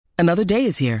Another day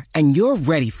is here, and you're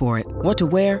ready for it. What to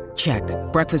wear? Check.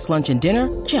 Breakfast, lunch, and dinner?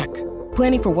 Check.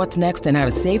 Planning for what's next and how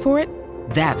to save for it?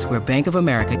 That's where Bank of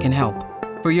America can help.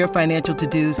 For your financial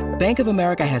to-dos, Bank of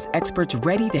America has experts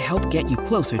ready to help get you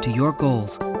closer to your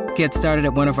goals. Get started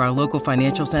at one of our local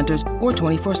financial centers or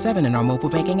 24/7 in our mobile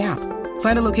banking app.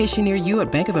 Find a location near you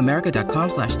at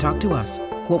bankofamerica.com/talktous.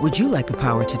 What would you like the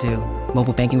power to do?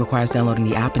 Mobile banking requires downloading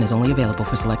the app and is only available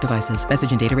for select devices.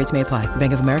 Message and data rates may apply.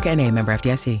 Bank of America N.A., member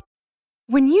FDIC.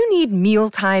 When you need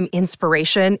mealtime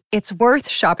inspiration, it's worth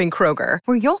shopping Kroger,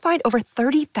 where you'll find over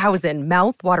 30,000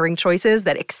 mouth-watering choices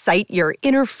that excite your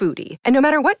inner foodie. And no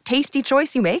matter what tasty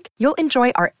choice you make, you'll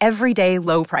enjoy our everyday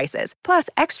low prices, plus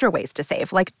extra ways to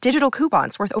save, like digital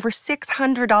coupons worth over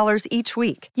 $600 each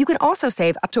week. You can also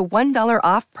save up to $1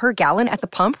 off per gallon at the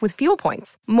pump with fuel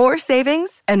points. More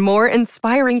savings and more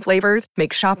inspiring flavors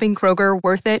make shopping Kroger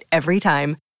worth it every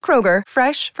time. Kroger,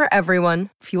 fresh for everyone.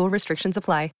 Fuel restrictions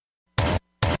apply.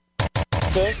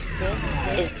 This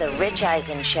is the Rich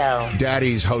Eisen Show.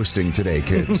 Daddy's hosting today,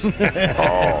 kids. Oh,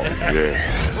 yeah.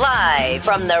 Live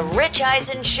from the Rich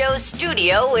Eisen Show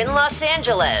studio in Los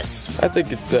Angeles. I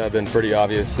think it's been pretty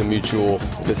obvious the mutual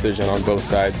decision on both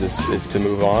sides is to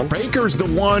move on. Baker's the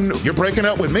one. You're breaking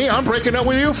up with me. I'm breaking up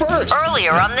with you first.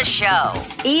 Earlier on the show,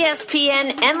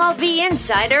 ESPN MLB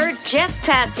insider Jeff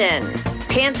Passan,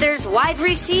 Panthers wide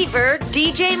receiver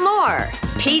DJ Moore,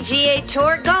 PGA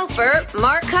Tour golfer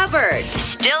Mark Hubbard.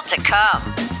 Still to come,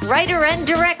 writer and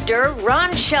director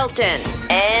Ron Shelton.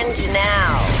 And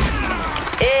now,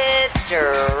 it's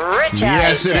Rich Eisen.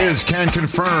 Yes, it is. Can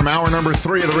confirm. Hour number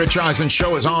 3 of the Rich Eisen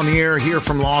Show is on the air here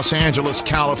from Los Angeles,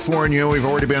 California. We've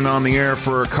already been on the air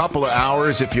for a couple of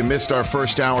hours. If you missed our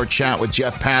first hour chat with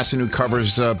Jeff Passan, who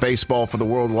covers baseball for the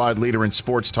worldwide leader in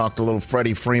sports, talked a little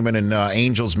Freddie Freeman and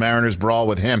Angels-Mariners brawl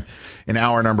with him in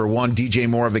hour number 1. DJ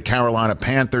Moore of the Carolina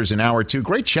Panthers in hour 2.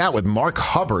 Great chat with Mark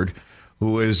Hubbard,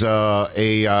 who is a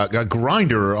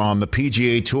grinder on the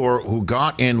PGA Tour, who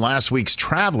got in last week's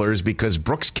Travelers because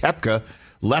Brooks Koepka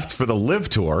left for the Live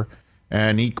Tour,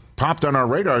 and he popped on our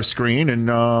radar screen,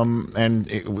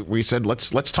 we said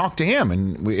let's talk to him.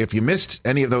 And if you missed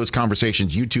any of those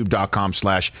conversations,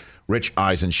 youtube.com/Rich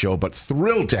Eisen Show. But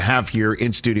thrilled to have here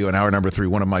in studio in hour number 3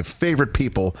 one of my favorite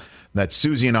people that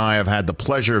Susie and I have had the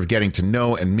pleasure of getting to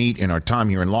know and meet in our time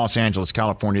here in Los Angeles,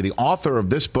 California. The author of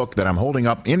this book that I'm holding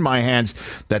up in my hands,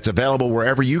 that's available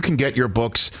wherever you can get your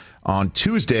books, on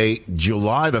Tuesday,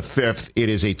 July the 5th. It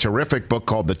is a terrific book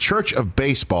called The Church of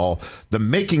Baseball, The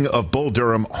Making of Bull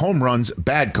Durham, Home Runs,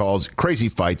 Bad Calls, Crazy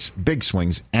Fights, Big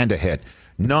Swings, and a Hit.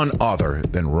 None other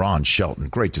than Ron Shelton.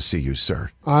 Great to see you, sir.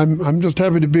 I'm just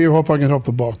happy to be here. Hope I can help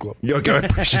the ball club. Okay, I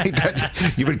appreciate that.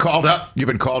 You've been called up.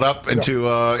 Into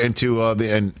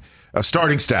the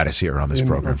starting status here on this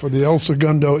program for the El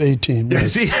Segundo A team.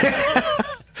 Yes.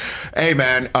 Hey,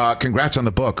 man! Congrats on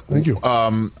the book. Thank you.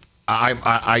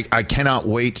 I cannot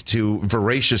wait to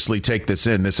voraciously take this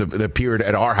in. This appeared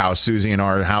at our house, Susie, in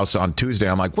our house on Tuesday.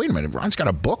 I'm like, wait a minute, Ron's got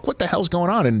a book? What the hell's going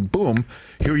on? And boom,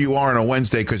 here you are on a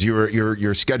Wednesday because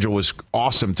your schedule was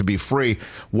awesome to be free.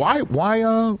 Why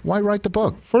write the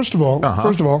book? First of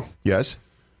all, yes.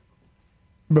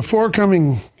 Before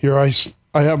coming here, I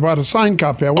brought a signed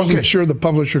copy. I wasn't sure the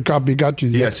publisher copy got to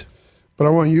you yet. Yes, but I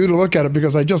want you to look at it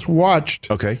because I just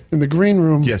watched. In the green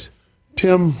room. Yes,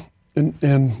 Tim.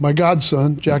 And my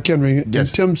godson, Jack Henry, and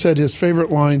Tim said his favorite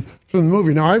line from the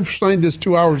movie. Now, I've signed this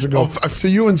 2 hours ago to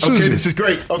you and Susie. Okay, this is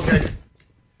great. Okay.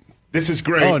 This is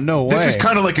great. Oh, no way. This is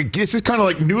kind of like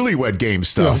newlywed game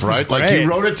stuff, right? Like you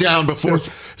wrote it down before. Yes.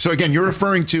 So again, you're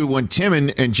referring to when Tim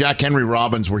and Jack Henry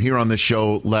Robbins were here on this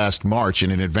show last March,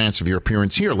 and in advance of your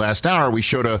appearance here last hour, we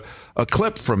showed a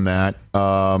clip from that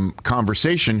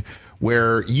conversation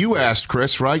where you asked,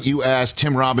 Chris, right? You asked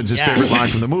Tim Robbins his favorite line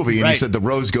from the movie, and he said, the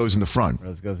rose goes in the front.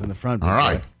 Rose goes in the front. All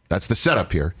right. That's the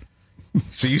setup here.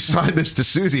 So you signed this to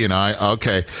Susie and I.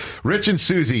 Okay. Rich and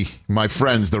Susie, my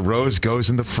friends, the rose goes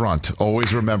in the front.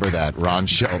 Always remember that. Ron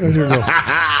Shelton. There you go.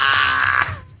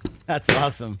 That's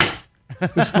awesome.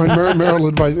 That's my marital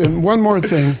advice. And one more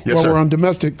thing while we're on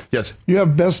domestic. Yes. You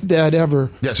have best dad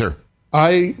ever. Yes, sir.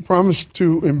 I promised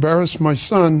to embarrass my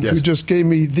son, who just gave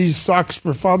me these socks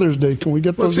for Father's Day. Can we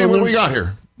get those? Let's see what we got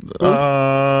here.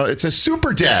 It's a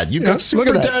super dad. You've got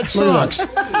super dad socks.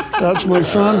 That's my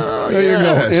son. There you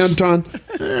go, Anton.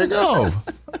 There you go.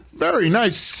 Very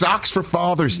nice. Socks for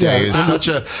Father's Day is such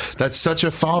a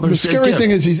Father's Day. The scary gift.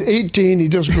 thing is he's 18. He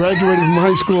just graduated from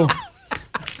high school.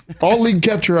 All league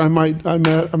catcher, I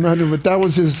imagine, but that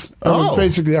was his.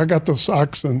 Basically, I got those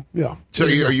socks, and So, are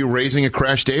you raising a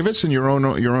Crash Davis in your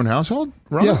own household,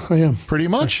 Ron? Yeah, I am. Pretty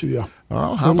much. Actually, yeah.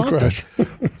 Oh, how about that?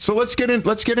 So let's get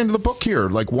into the book here.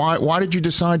 Like, why did you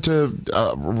decide to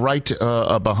write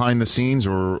a behind the scenes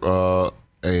or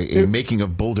a making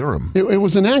of Bull Durham? It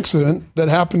was an accident that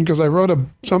happened because I wrote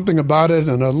something about it,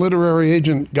 and a literary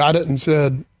agent got it and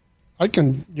said,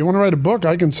 you want to write a book?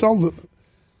 I can sell it.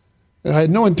 And I had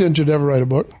no intention to ever write a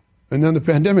book. And then the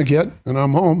pandemic hit, and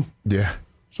I'm home. Yeah.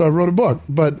 So I wrote a book.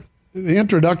 But the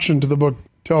introduction to the book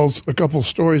tells a couple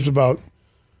stories about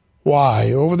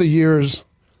why. Over the years,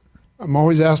 I'm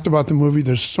always asked about the movie.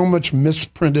 There's so much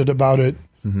misprinted about it.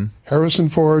 Mm-hmm. Harrison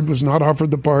Ford was not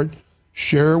offered the part.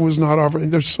 Cher was not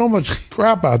offered. There's so much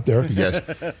crap out there. Yes.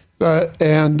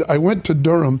 And I went to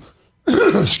Durham,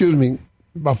 excuse me,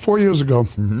 about 4 years ago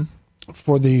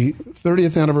for the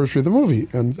 30th anniversary of the movie.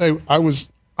 And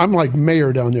I'm like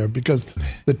mayor down there because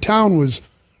the town was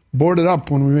boarded up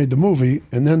when we made the movie.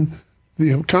 And then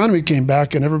the economy came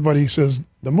back and everybody says,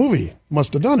 the movie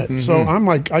must have done it. Mm-hmm. So I'm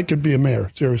like, I could be a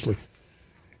mayor, seriously.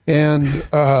 And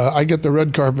I get the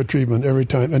red carpet treatment every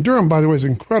time. And Durham, by the way, is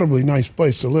an incredibly nice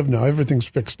place to live now. Everything's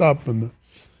fixed up, and the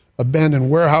abandoned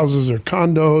warehouses are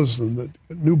condos, and the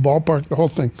new ballpark, the whole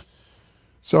thing.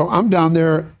 So I'm down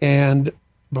there, and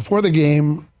before the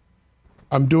game,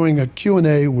 I'm doing a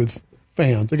Q&A with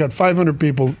fans. They got 500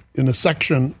 people in a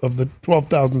section of the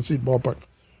 12,000-seat ballpark.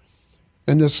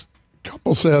 And this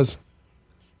couple says,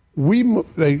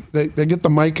 they get the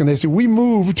mic, and they say,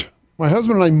 my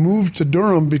husband and I moved to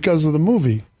Durham because of the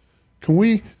movie. Can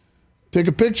we take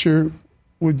a picture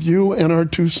with you and our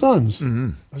two sons?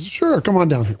 Mm-hmm. I said, sure, come on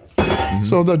down here. Mm-hmm.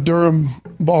 So the Durham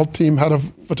ball team had a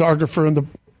photographer in the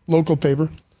local paper,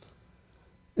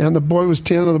 and the boy was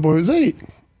 10 and the boy was 8.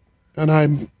 And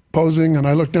I'm posing, and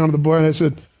I looked down at the boy, and I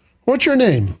said, what's your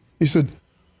name? He said,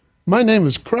 my name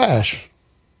is Crash.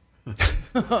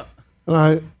 And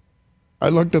I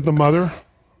looked at the mother,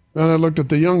 and I looked at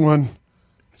the young one.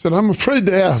 I said, I'm afraid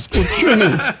to ask, what's your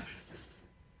name?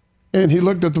 And he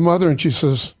looked at the mother, and she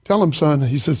says, tell him, son.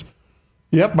 He says,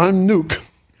 yep, I'm Nuke.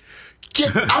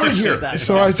 Get out of here.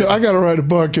 So I said, I got to write a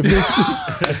book. If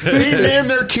they name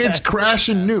their kids Crash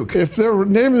and Nuke. If they're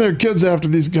naming their kids after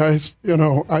these guys,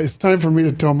 it's time for me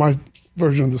to tell my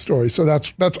version of the story. So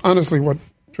that's honestly what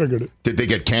triggered it. Did they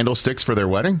get candlesticks for their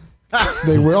wedding?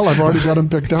 They will. I've already got them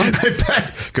picked out.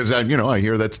 Because I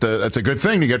hear that's a good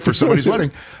thing to get for somebody's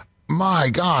wedding. My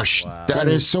gosh, wow. That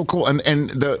is so cool. And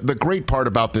the great part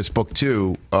about this book,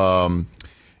 too,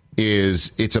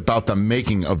 is it's about the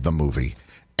making of the movie.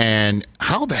 And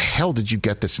how the hell did you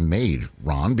get this made,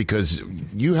 Ron? Because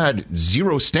you had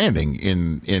zero standing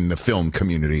in the film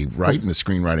community, right? In the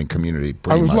screenwriting community,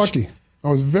 pretty much. I was lucky. I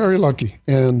was very lucky.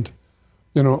 And,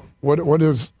 what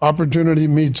is opportunity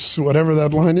meets whatever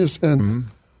that line is. And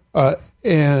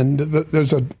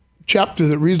there's a chapter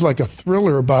that reads like a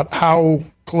thriller about how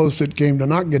close it came to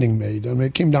not getting made. I mean,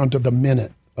 it came down to the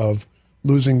minute of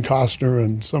losing Costner,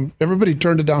 and everybody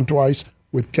turned it down twice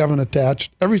with Kevin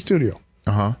attached. Every studio.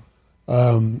 Who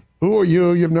are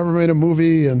you? You've never made a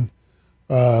movie, and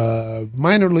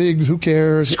minor leagues. Who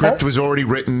cares? Script was already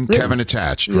written. Kevin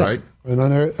attached, right? And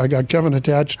then I got Kevin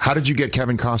attached. How did you get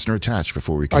Kevin Costner attached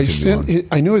before we continue?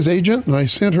 I knew his agent, and I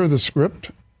sent her the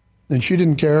script, and she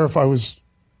didn't care if I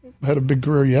had a big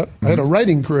career yet. I had a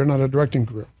writing career, not a directing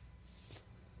career.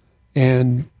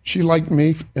 And she liked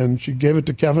me, and she gave it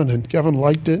to Kevin, and Kevin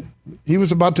liked it. He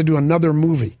was about to do another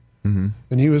movie, and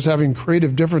he was having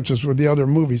creative differences with the other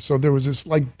movies. So there was this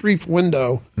brief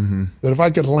window that if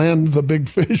I could land the big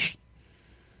fish,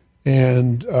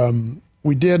 and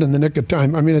we did in the nick of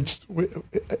time. I mean,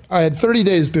 I had 30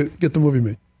 days to get the movie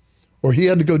made, or he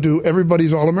had to go do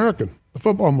Everybody's All-American, the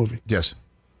football movie. Yes.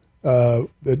 That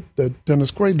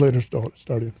Dennis Quaid later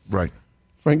started. Right.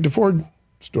 Frank DeFord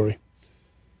story.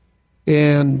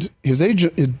 And his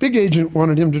big agent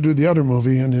wanted him to do the other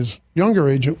movie, and his younger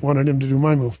agent wanted him to do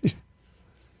my movie.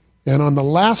 And on the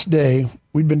last day,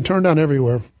 we'd been turned down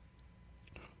everywhere.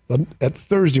 At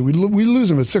Thursday, we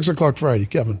lose him at 6 o'clock Friday,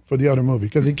 Kevin, for the other movie,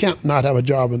 because he can't not have a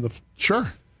job in the...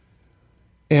 Sure.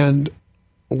 And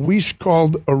we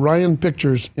called Orion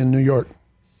Pictures in New York.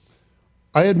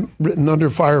 I had written Under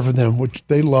Fire for them, which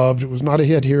they loved. It was not a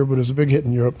hit here, but it was a big hit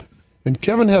in Europe. And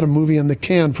Kevin had a movie in the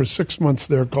can for 6 months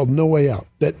there called No Way Out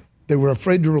that they were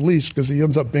afraid to release because he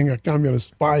ends up being a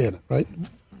communist spy in it, right?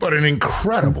 But an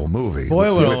incredible movie.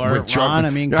 Spoiler alert, Ron.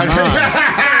 I mean, come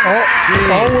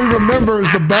on. All we remember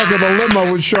is the back of the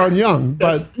limo with Sean Young.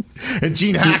 And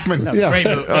Gene Hackman. No, great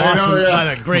movie.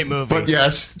 Awesome. Great movie. But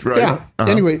yes, right. Yeah.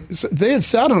 Anyway, so they had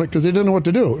sat on it because they didn't know what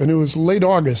to do. And it was late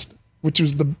August, which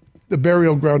was the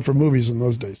burial ground for movies in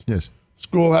those days. Yes.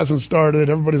 School hasn't started.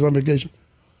 Everybody's on vacation.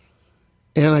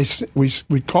 And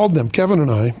we called them, Kevin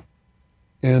and I,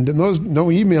 And no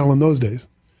email in those days.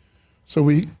 So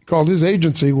we called his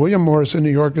agency, William Morris in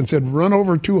New York, and said, run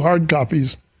over 2 hard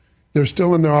copies. They're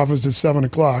still in their office at 7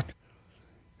 o'clock.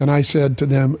 And I said to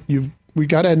them, we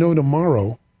got to know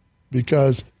tomorrow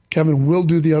because Kevin will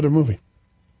do the other movie.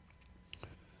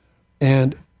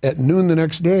 And at noon the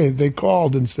next day, they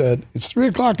called and said, it's 3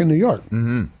 o'clock in New York.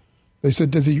 Mm-hmm. They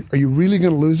said, are you really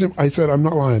going to lose him? I said, I'm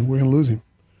not lying. We're going to lose him.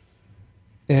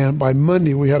 And by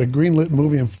Monday, we had a greenlit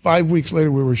movie, and 5 weeks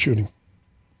later, we were shooting.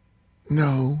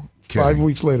 No. 5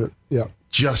 weeks later, yeah.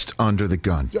 Just under the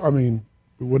gun. I mean,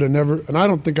 we would have never, and I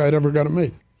don't think I'd ever got it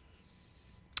made.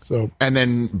 So, and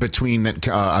then between that,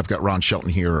 I've got Ron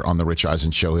Shelton here on the Rich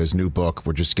Eisen Show. His new book.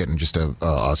 We're just getting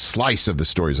a slice of the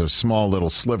stories, a small little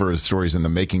sliver of stories in the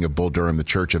making of Bull Durham, the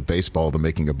Church of Baseball, the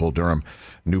making of Bull Durham.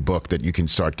 New book that you can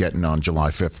start getting on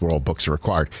July 5th, where all books are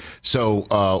required. So,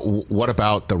 what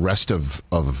about the rest of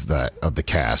the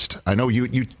cast? I know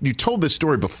you told this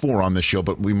story before on this show,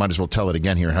 but we might as well tell it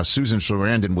again here. How Susan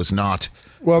Sarandon was not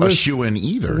a shoo-in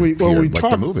either. We like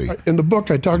the movie. In the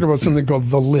book, I talk about something called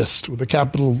The List with a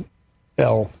capital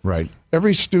L. Right.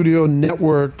 Every studio,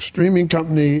 network, streaming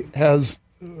company has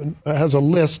a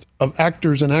list of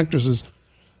actors and actresses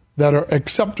that are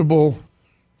acceptable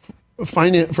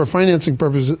for financing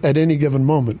purposes at any given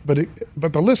moment.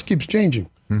 But the list keeps changing.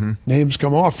 Mm-hmm. Names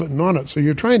come off it and on it. So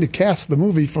you're trying to cast the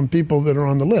movie from people that are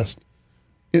on the list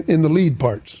in the lead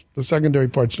parts. The secondary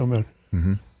parts don't matter.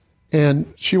 Mm-hmm.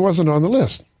 And she wasn't on the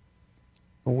list.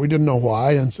 And we didn't know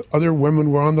why. And so other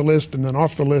women were on the list and then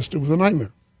off the list. It was a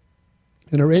nightmare.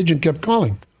 And her agent kept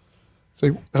calling.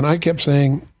 And I kept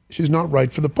saying, she's not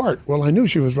right for the part. Well, I knew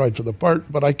she was right for the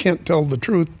part, but I can't tell the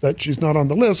truth that she's not on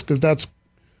the list because that's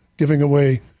giving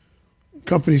away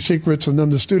company secrets. And then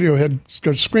the studio head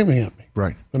starts screaming at me.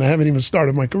 Right. And I haven't even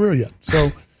started my career yet.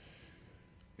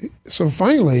 So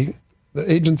finally,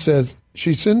 the agent says,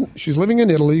 she's living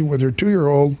in Italy with her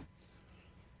 2-year-old,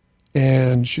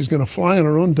 and she's going to fly on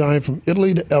her own dime from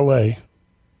Italy to L.A.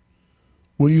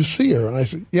 Will you see her? And I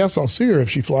said, yes, I'll see her if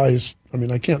she flies. I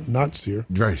mean, I can't not see her.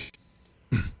 Right.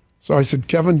 So I said,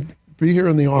 Kevin, be here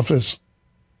in the office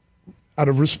out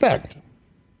of respect.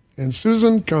 And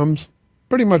Susan comes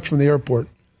pretty much from the airport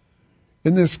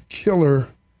in this killer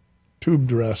tube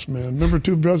dress, man. Remember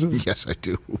tube dresses? Yes, I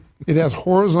do. It has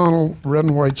horizontal red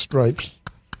and white stripes.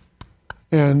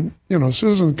 And,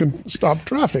 Susan can stop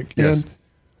traffic. Yes.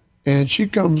 And she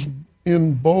comes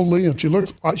in boldly, and she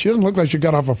doesn't look like she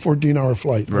got off a 14-hour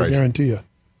flight, right. I guarantee you.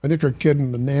 I think her kid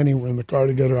and the nanny were in the car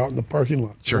together out in the parking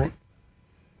lot. Sure.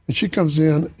 And she comes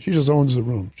in, she just owns the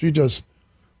room. She just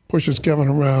pushes Kevin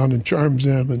around and charms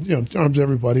him and, charms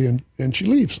everybody, and she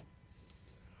leaves.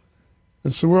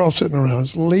 And so we're all sitting around.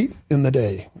 It's late in the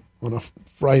day on a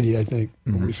Friday, I think.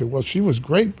 Mm-hmm. And we said, well, she was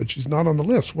great, but she's not on the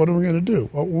list. What are we going to do?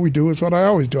 Well, what we do is what I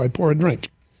always do. I pour a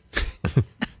drink,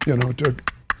 to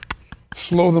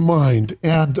slow the mind.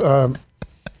 And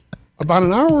about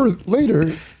an hour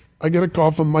later, I get a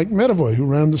call from Mike Medavoy, who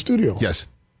ran the studio. Yes.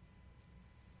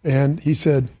 And he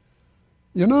said,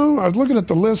 I was looking at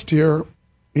the list here.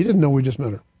 He didn't know we just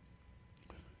met her.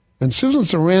 And Susan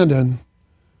Sarandon,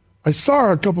 I saw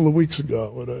her a couple of weeks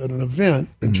ago at an event,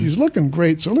 and she's looking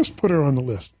great, so let's put her on the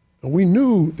list. And we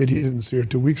knew that he didn't see her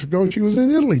 2 weeks ago. She was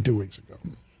in Italy 2 weeks ago.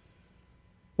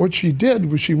 What she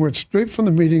did was she went straight from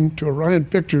the meeting to Orion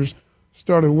Pictures,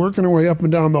 started working her way up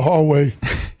and down the hallway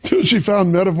till she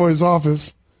found Medavoy's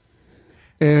office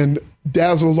and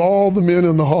dazzled all the men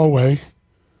in the hallway,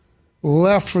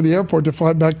 left for the airport to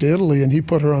fly back to Italy, and he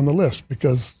put her on the list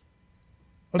because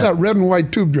of that red and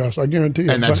white tube dress, I guarantee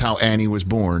you. And that's how Annie was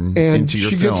born into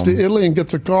your film. And she gets to Italy and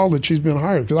gets a call that she's been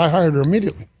hired, because I hired her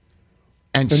immediately.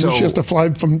 And so she has to fly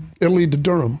from Italy to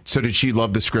Durham. So did she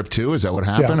love the script too? Is that what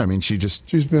happened? Yeah. I mean,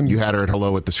 you had her at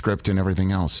hello with the script and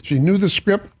everything else. She knew the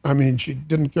script. I mean, she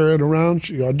didn't carry it around.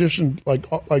 She auditioned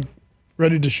like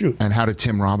ready to shoot. And how did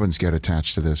Tim Robbins get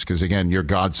attached to this? Because again, your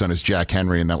godson is Jack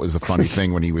Henry, and that was the funny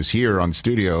thing when he was here on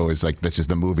studio. Is like, this is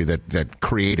the movie that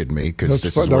created me, because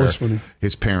this is where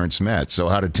his parents met. So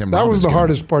how did Tim Robbins? That was the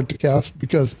hardest part to cast,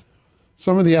 because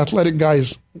some of the athletic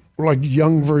guys were like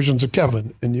young versions of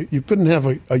Kevin, and you couldn't have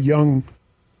a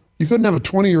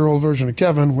 20-year-old version of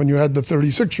Kevin when you had the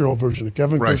 36-year-old version of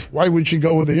Kevin. Right. Why would she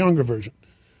go with a younger version?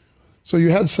 So you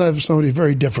had to have somebody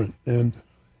very different, and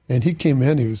he came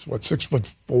in. He was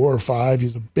 6'4" or 5".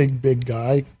 He's a big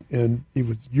guy, and he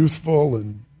was youthful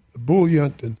and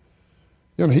ebullient, and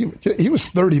he was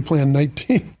 30 playing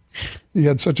 19. He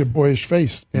had such a boyish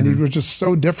face, and he was just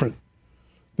so different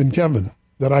than Kevin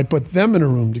that I put them in a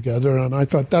room together, and I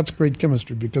thought that's great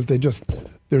chemistry, because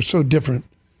they're so different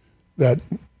that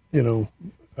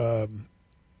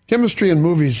chemistry in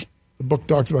movies the book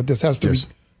talks about this, has to be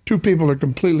two people are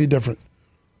completely different.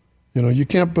 You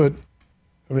can't put,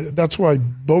 that's why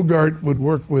Bogart would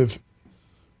work with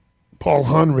Paul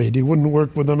Honreid. He wouldn't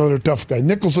work with another tough guy.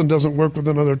 Nicholson doesn't work with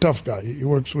another tough guy. He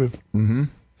works with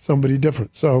somebody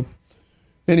different. So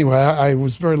anyway, I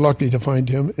was very lucky to find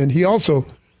him. And he also,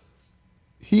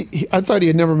 I thought he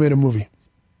had never made a movie.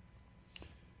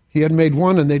 He had made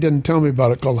one, and they didn't tell me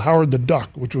about it, called Howard the Duck,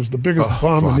 which was the biggest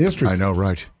bomb in history. I know,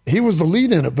 right. He was the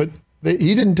lead in it, but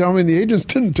he didn't tell me, and the agents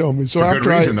didn't tell me. So for good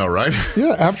reason, though, right?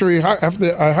 Yeah, after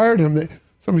I hired him,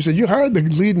 somebody said, "You hired the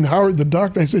lead in Howard the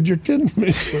Duck?" I said, "You're kidding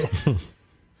me." So,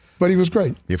 but he was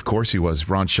great. Of course he was.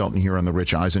 Ron Shelton here on the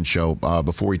Rich Eisen Show.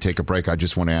 Before we take a break, I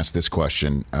just want to ask this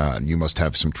question. You must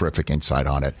have some terrific insight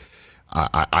on it.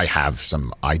 I have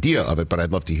some idea of it, but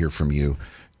I'd love to hear from you.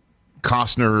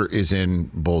 Costner is in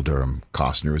Bull Durham.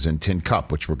 Costner is in Tin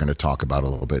Cup, which we're going to talk about a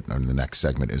little bit in the next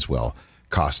segment as well.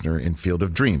 Costner in Field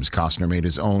of Dreams. Costner made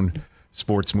his own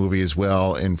sports movie as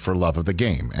well in For Love of the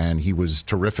Game. And he was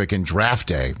terrific in Draft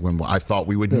Day, when I thought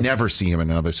we would never see him in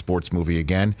another sports movie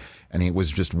again. And it was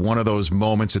just one of those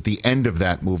moments at the end of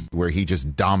that movie where he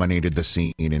just dominated the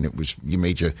scene, and you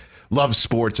made you love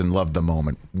sports and love the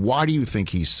moment. Why do you think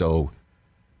he's so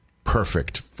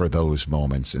perfect for those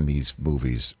moments in these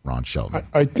movies, Ron Shelton?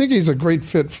 I think he's a great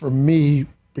fit for me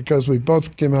because we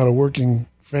both came out of working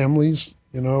families.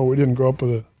 We didn't grow up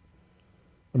with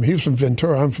he was from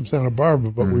Ventura, I'm from Santa Barbara,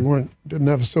 but we didn't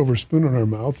have a silver spoon in our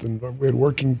mouth, and we had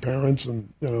working parents,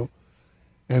 and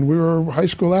and we were high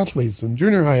school athletes and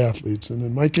junior high athletes, and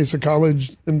in my case, a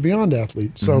college and beyond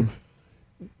athletes. So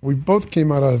we both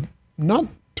came out of not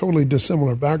totally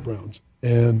dissimilar backgrounds,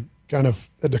 and kind of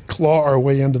had to claw our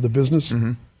way into the business.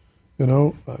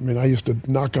 I used to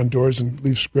knock on doors and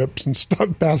leave scripts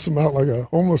and pass them out like a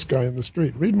homeless guy in the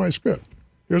street. Read my script.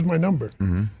 Here's my number.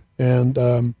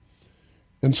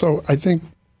 And so I think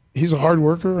he's a hard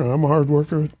worker, and I'm a hard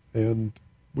worker, and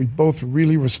we both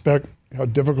really respect how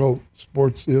difficult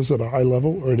sports is at a high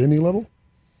level or at any level.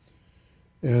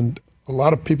 And a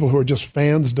lot of people who are just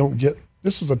fans don't get,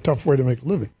 this is a tough way to make a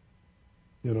living,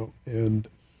 and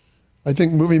I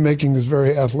think movie making is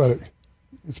very athletic.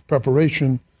 It's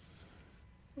preparation,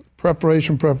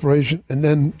 and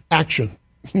then action.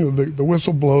 The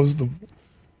whistle blows, the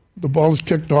ball is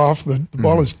kicked off, the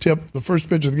ball is tipped, the first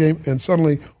pitch of the game, and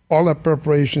suddenly all that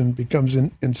preparation becomes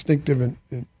instinctive and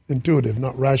intuitive,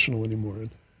 not rational anymore.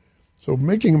 And so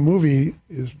making a movie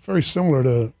is very similar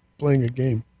to playing a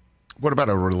game. What about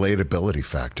a relatability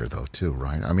factor, though, too,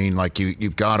 right? I mean, like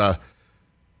you've got to...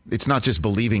 It's not just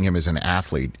believing him as an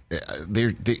athlete.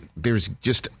 There's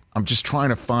just, I'm just trying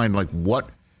to find what,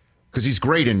 because he's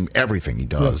great in everything he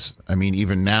does. Yeah. I mean,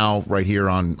 even now, right here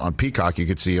on Peacock, you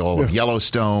could see all of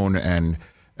Yellowstone, and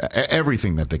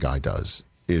everything that the guy does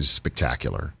is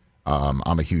spectacular.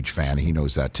 I'm a huge fan. He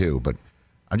knows that too. But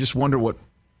I just wonder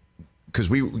because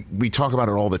we talk about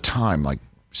it all the time, like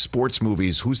sports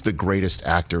movies. Who's the greatest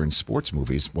actor in sports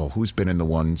movies? Well, who's been in the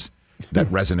ones that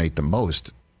resonate the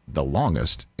most? The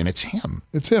longest, and it's him.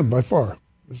 It's him by far.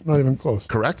 It's not even close.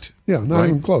 Correct? Yeah, not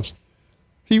even close.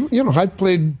 He, I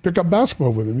played pickup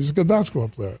basketball with him. He's a good basketball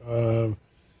player.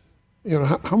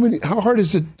 How hard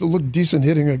is it to look decent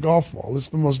hitting a golf ball? It's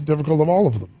the most difficult of all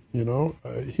of them.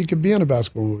 He could be in a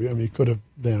basketball movie. I mean, he could have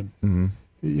then.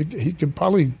 He could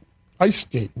probably ice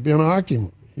skate and be in a hockey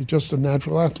movie. He's just a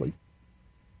natural athlete.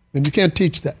 And you can't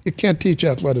teach that. You can't teach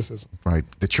athleticism. Right.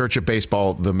 The Church of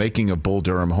Baseball, the making of Bull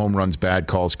Durham, home runs, bad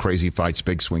calls, crazy fights,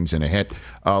 big swings, and a hit.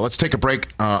 Let's take a break.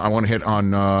 I want to hit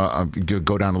on,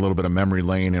 go down a little bit of memory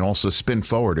lane and also spin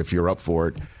forward, if you're up for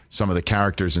it, some of the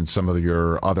characters in some of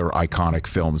your other iconic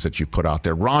films that you put out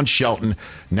there. Ron Shelton,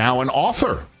 now an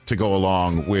author to go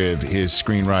along with his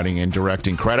screenwriting and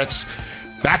directing credits.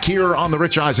 Back here on The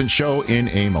Rich Eisen Show in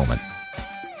a moment.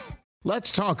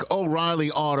 Let's talk O'Reilly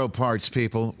Auto Parts,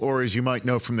 people, or as you might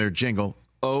know from their jingle,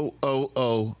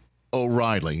 O'Reilly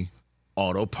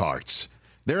Auto Parts.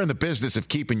 They're in the business of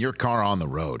keeping your car on the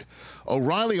road.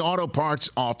 O'Reilly Auto Parts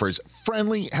offers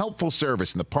friendly, helpful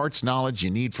service and the parts knowledge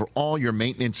you need for all your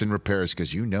maintenance and repairs,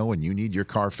 because when you need your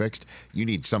car fixed, you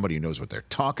need somebody who knows what they're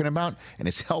talking about and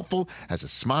is helpful, has a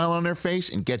smile on their face,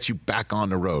 and gets you back on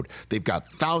the road. They've got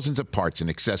thousands of parts and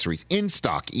accessories in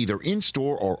stock, either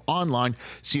in-store or online,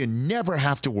 so you never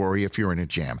have to worry if you're in a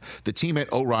jam. The team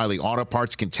at O'Reilly Auto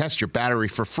Parts can test your battery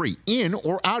for free in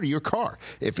or out of your car.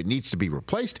 If it needs to be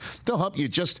replaced, they'll help you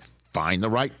just find the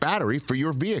right battery for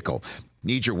your vehicle.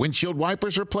 Need your windshield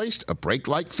wipers replaced, a brake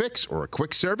light fix, or a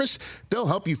quick service? They'll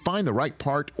help you find the right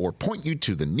part or point you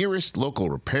to the nearest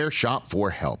local repair shop for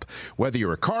help. Whether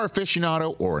you're a car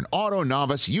aficionado or an auto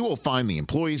novice, you will find the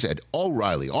employees at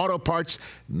O'Reilly Auto Parts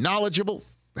knowledgeable,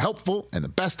 helpful, and the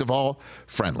best of all,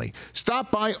 friendly.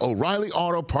 Stop by O'Reilly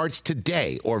Auto Parts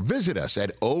today or visit us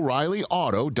at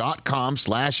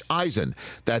O'ReillyAuto.com/Eisen.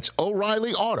 That's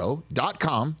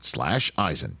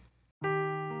O'ReillyAuto.com/Eisen.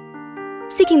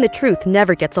 Seeking the truth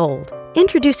never gets old.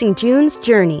 Introducing June's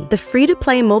Journey, the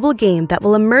free-to-play mobile game that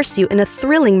will immerse you in a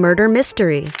thrilling murder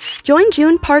mystery. Join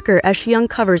June Parker as she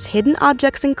uncovers hidden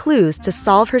objects and clues to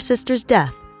solve her sister's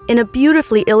death in a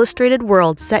beautifully illustrated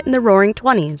world set in the Roaring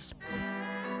 '20s.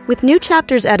 With new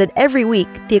chapters added every week,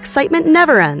 the excitement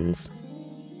never ends.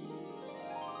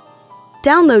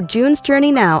 Download June's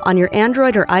Journey now on your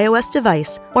Android or iOS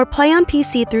device or play on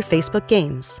PC through Facebook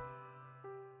Games.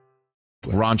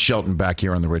 Ron Shelton back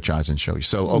here on the Rich Eisen Show.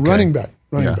 So, okay. Running back.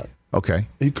 Okay.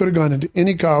 He could have gone into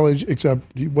any college except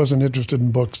he wasn't interested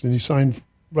in books, and he signed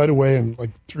right away, and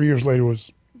like 3 years later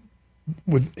was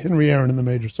with Henry Aaron in the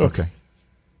majors. So okay.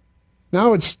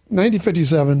 Now it's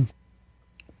 1957.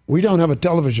 We don't have a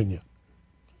television yet.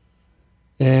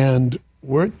 And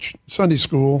we're at Sunday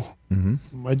school. Mm-hmm.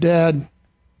 My dad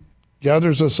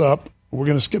gathers us up. We're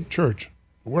going to skip church.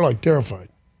 We're like terrified.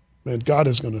 Man, God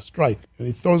is going to strike. And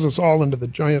he throws us all into the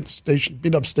giant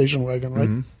beat-up station wagon, right?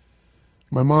 Mm-hmm.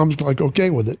 My mom's like, okay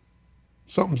with it.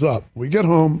 Something's up. We get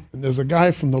home, and there's a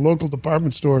guy from the local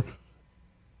department store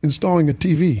installing a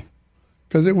TV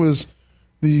because it was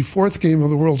the fourth game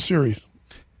of the World Series.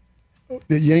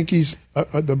 The Yankees,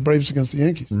 the Braves against the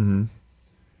Yankees. Mm-hmm.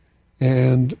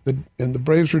 And the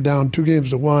Braves were down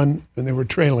 2-1, and they were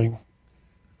trailing.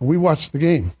 And we watched the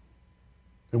game.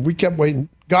 And we kept waiting.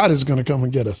 God is going to come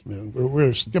and get us, man.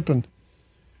 We're skipping.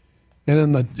 And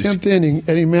in the 10th inning,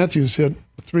 Eddie Matthews hit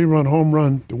a 3-run home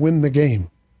run to win the game.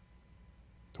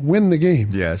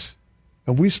 Yes.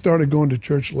 And we started going to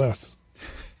church less.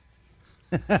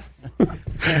 And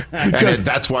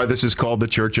that's why this is called the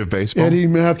Church of Baseball? Eddie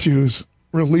Matthews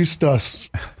released us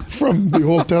from the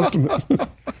Old Testament.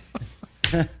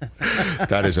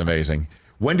 That is amazing.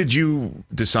 When did you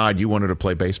decide you wanted to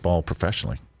play baseball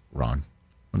professionally, Ron?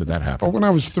 When did that happen? When I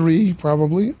was 3,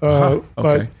 probably. Okay.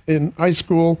 But in high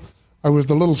school, I was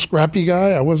the little scrappy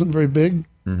guy. I wasn't very big,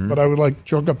 but I would like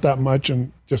choke up that much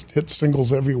and just hit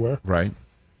singles everywhere. Right.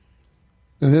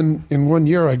 And then in 1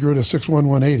 year, I grew to 6'1",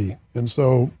 180. And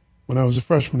so when I was a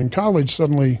freshman in college,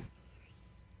 suddenly,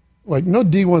 like no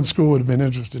D1 school would have been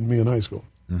interested in me in high school.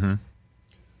 Mm-hmm.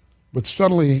 But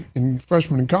suddenly in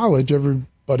freshman in college,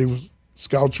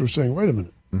 scouts were saying, wait a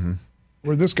minute,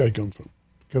 where'd this guy come from?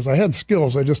 Because I had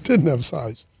skills, I just didn't have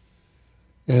size.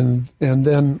 And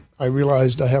then I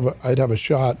realized I'd have a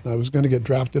shot, and I was going to get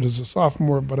drafted as a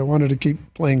sophomore, but I wanted to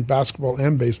keep playing basketball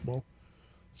and baseball.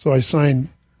 So I signed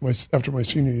after my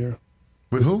senior year.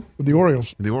 With who? With the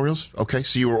Orioles. The Orioles? Okay,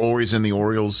 so you were always in the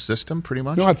Orioles system, pretty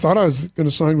much? No, I thought I was going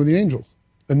to sign with the Angels.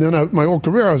 And then my whole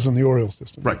career, I was in the Orioles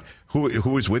system. Right. Who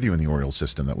was with you in the Orioles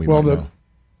system that we might know?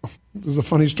 There's a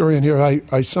funny story in here.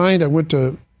 I signed, I went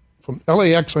from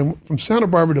LAX, from Santa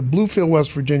Barbara to Bluefield,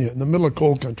 West Virginia, in the middle of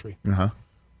coal country. Uh-huh.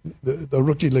 The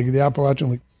rookie league, the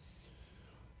Appalachian League.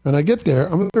 And I get there,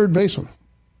 I'm a third baseman.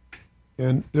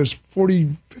 And there's 50,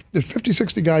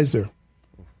 60 guys there.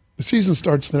 The season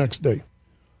starts the next day.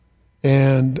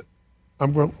 And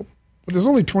I'm going, but there's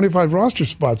only 25 roster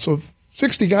spots. So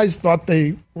 60 guys thought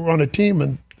they were on a team,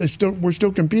 and we're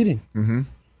still competing. Mm-hmm.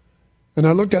 And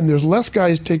I look at it, and there's less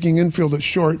guys taking infield at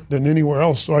short than anywhere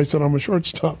else. So I said, I'm a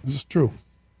shortstop. This is true.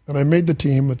 And I made the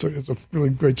team. It's a really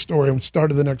great story. And we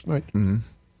started the next night. Mm-hmm.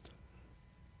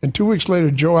 And 2 weeks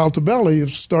later, Joe Altobelli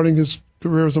is starting his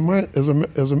career as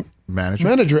a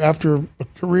manager after a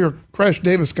career, Crash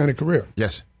Davis kind of career.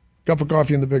 Yes. Cup of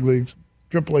coffee in the big leagues,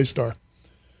 AAA star.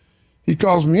 He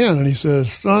calls me in and he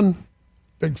says, son,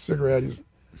 big cigarette, he said,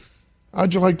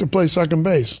 how'd you like to play second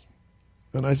base?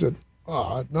 And I said,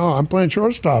 no, I'm playing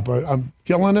shortstop. I'm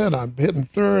killing it. I'm hitting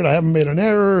third. I haven't made an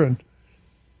error. And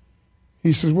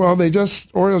he says, well,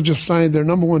 Orioles just signed their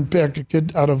number 1 pick, a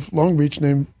kid out of Long Beach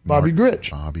named Bobby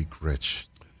Grich. Bobby Grich.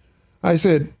 I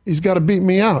said, he's got to beat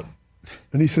me out.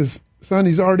 And he says, son,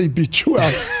 he's already beat you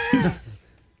out.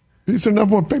 He's their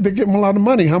number 1 pick. They give him a lot of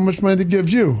money. How much money they give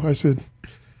you? I said,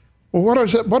 well,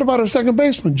 what about our second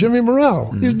baseman, Jimmy Morrell?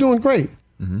 Mm-hmm. He's doing great.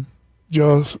 Mm-hmm.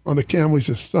 Joe's on the camera. He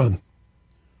says, son,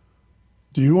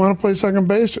 do you want to play second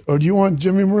base, or do you want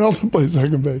Jimmy Morrell to play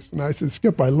second base? And I said,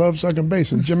 Skip, I love second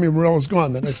base. And Jimmy Morrell was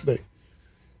gone the next day.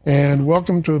 And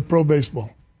welcome to pro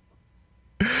baseball.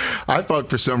 I thought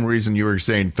for some reason you were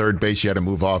saying third base you had to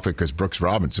move off it because Brooks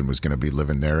Robinson was going to be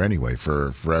living there anyway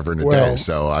for forever and a day.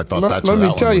 So I thought that's where that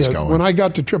one was going. Let me tell you, when I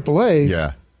got to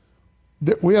AAA,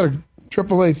 we had a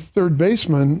AAA third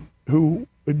baseman who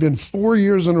had been 4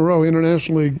 years in a row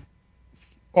International League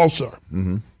All-Star.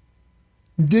 Mm-hmm.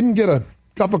 Didn't get a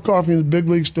cup of coffee in the big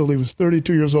leagues till he was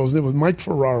 32 years old. His name was Mike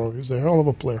Ferraro. He was a hell of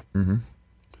a player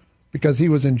because he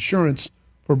was insurance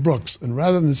for Brooks. And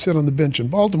rather than sit on the bench in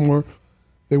Baltimore,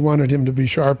 they wanted him to be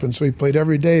sharp, and so he played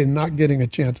every day and not getting a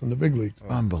chance in the big leagues.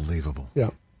 Unbelievable. Yeah.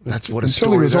 That's what a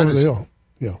story he was that over is. the hill.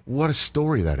 Yeah. What a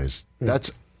story that is. Yeah.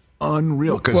 That's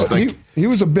unreal. Well, he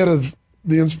was a bit of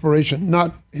the inspiration,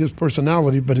 not his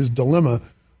personality, but his dilemma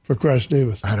for Crash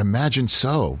Davis. I'd imagine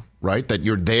so, right? That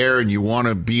you're there and you want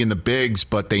to be in the bigs,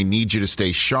 but they need you to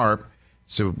stay sharp.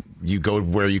 So you go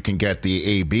where you can get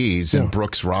the ABs, and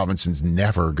Brooks Robinson's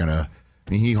never going to.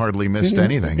 I mean, he hardly missed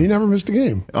anything. He never missed a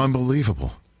game.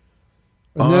 Unbelievable.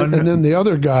 And then the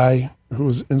other guy who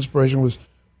was inspiration was,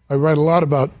 I write a lot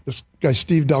about this guy,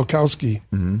 Steve Dalkowski,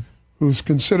 who's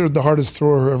considered the hardest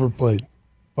thrower ever played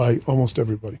by almost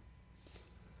everybody.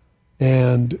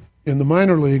 And in the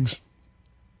minor leagues,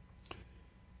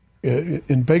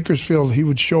 in Bakersfield, he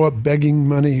would show up begging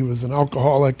money. He was an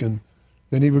alcoholic, and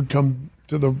then he would come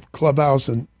to the clubhouse,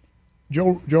 and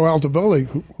Joe Altobelli,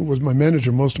 who was my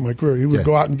manager most of my career, he would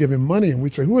go out and give hm money, and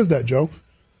we'd say, "Who is that, Joe?"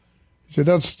 He said,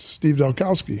 "That's Steve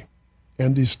Dalkowski."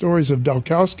 And these stories of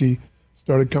Dalkowski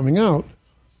started coming out.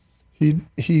 He'd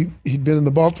been in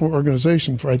the Baltimore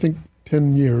organization for, I think,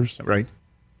 10 years. Right.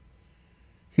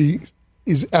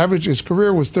 His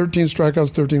career was 13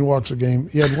 strikeouts, 13 walks a game.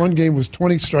 He had one game was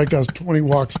 20 strikeouts, 20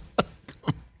 walks.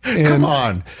 And, come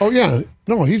on. Oh, yeah.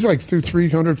 No, he's like through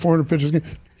 300, 400 pitches a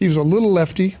game. He was a little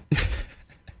lefty.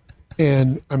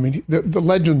 And, I mean, the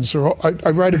legends are all,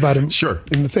 I write about him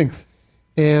in the thing.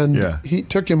 And he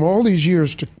took him all these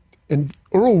years to, and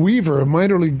Earl Weaver, a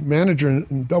minor league manager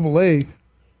in Double-A,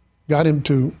 got him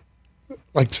to,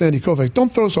 like Sandy Koufax,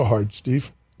 don't throw so hard,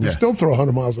 Steve. You still throw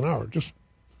 100 miles an hour. Just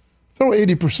throw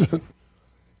 80%.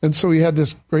 And so he had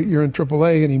this great year in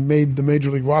AAA, and he made the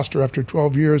major league roster after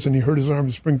 12 years, and he hurt his arm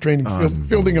in spring training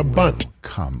fielding a bunt.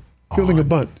 Fielding a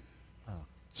bunt.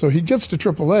 So he gets to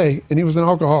AAA, and he was an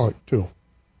alcoholic, too.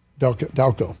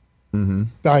 Dalco.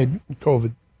 Died in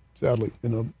COVID, sadly,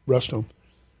 in a rest home.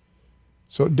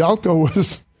 So Dalco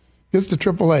gets to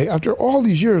AAA after all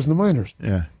these years in the minors.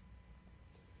 Yeah.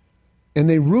 And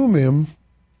they room him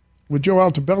with Joe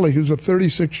Altobelli, who's a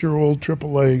 36-year-old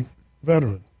AAA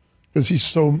veteran. Because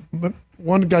he's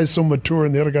one guy's so mature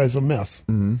and the other guy's a mess.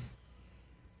 And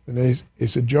they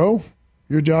said, "Joe,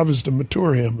 your job is to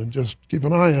mature him and just keep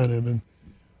an eye on him."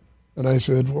 And I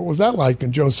said, "What was that like?"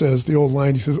 And Joe says, the old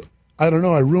line, he says, "I don't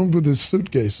know, I roomed with his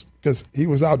suitcase because he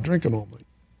was out drinking all night."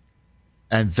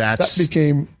 And that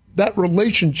became that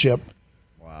relationship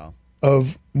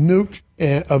of Nuke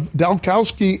and of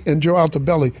Dalkowski and Joe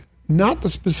Altobelli, not the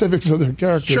specifics of their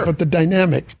character, but the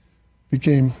dynamic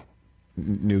became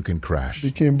Nuke and Crash.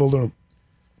 Became Bull Durham.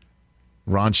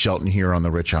 Ron Shelton here on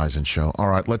the Rich Eisen Show. All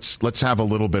right, let's have a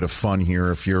little bit of fun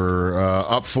here if you're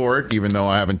up for it, even though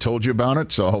I haven't told you about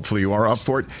it, so hopefully you are up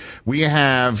for it. We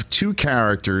have two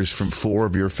characters from 4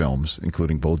 of your films,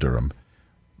 including Bull Durham,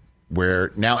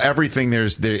 where now everything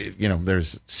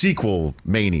there's sequel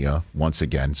mania once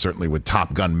again, certainly with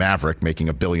Top Gun Maverick making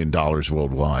 $1 billion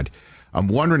worldwide. I'm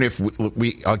wondering if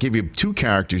I'll give you 2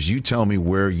 characters. You tell me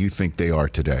where you think they are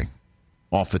today.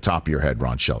 Off the top of your head,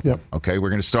 Ron Shelton. Yep. Okay, we're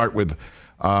going to start with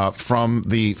from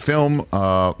the film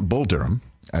Bull Durham,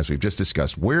 as we've just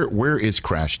discussed. Where is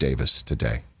Crash Davis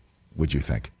today, would you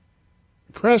think?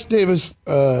 Crash Davis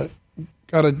went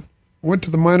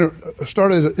to the minor,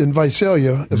 started in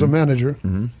Visalia as a manager,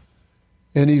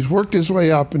 and he's worked his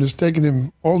way up, and it's taken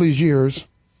him all these years.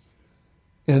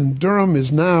 And Durham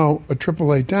is now a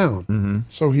AAA town.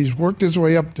 So he's worked his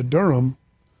way up to Durham,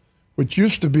 which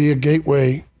used to be a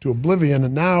gateway to oblivion,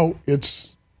 and now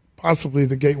it's possibly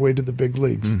the gateway to the big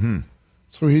leagues.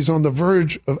 So he's on the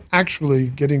verge of actually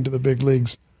getting to the big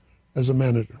leagues as a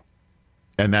manager.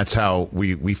 And that's how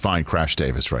we find Crash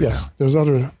Davis right now. Yes,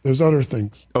 there's other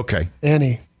things. Okay.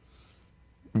 Annie.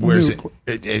 Where's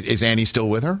is Annie still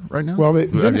with her right now? Well,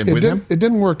 it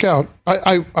didn't work out.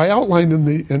 I outlined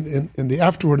in the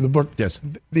afterword of the book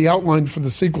the outline for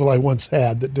the sequel I once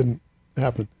had that didn't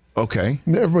happen. Okay.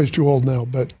 Everybody's too old now,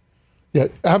 but yeah,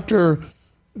 after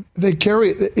they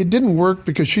it didn't work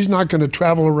because she's not going to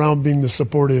travel around being the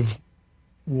supportive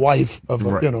wife of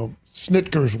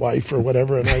Snitker's wife or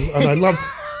whatever. And I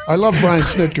I love Brian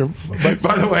Snitker. But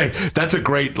by the way, that's a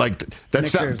great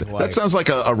that sounds like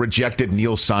a rejected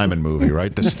Neil Simon movie,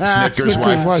 right? The Snitker's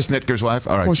wife. Snitker's wife.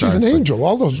 All right. Well, she's an angel.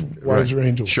 All those wives are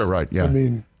angels. Sure, right. Yeah. I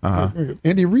mean,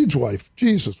 Andy Reid's wife.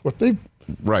 Jesus, what they.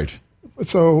 Right.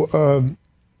 So,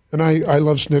 and I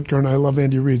love Snitker and I love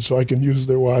Andy Reid, so I can use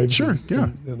their wives. Sure.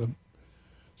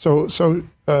 So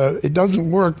it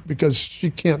doesn't work because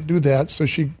she can't do that. So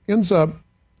she ends up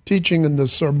teaching in the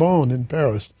Sorbonne in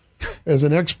Paris as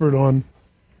an expert on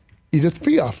Edith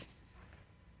Piaf,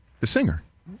 the singer,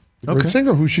 the great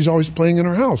singer who she's always playing in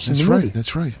her house. That's right.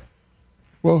 That's right.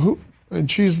 Well,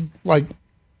 and she's like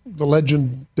the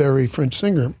legendary French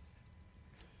singer.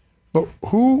 But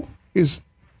who is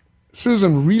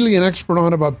Susan really an expert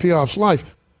on about Piaf's life?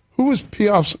 Who was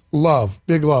Piaf's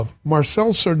big love?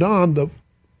 Marcel Cerdan,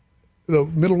 the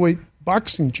middleweight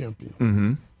boxing champion.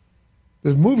 Mm-hmm.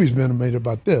 There's movies been made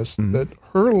about this, that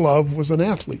her love was an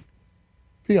athlete,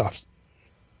 Piaf's.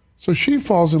 So she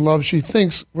falls in love, she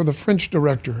thinks, with a French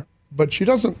director, but she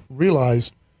doesn't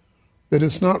realize that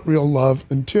it's not real love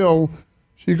until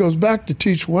she goes back to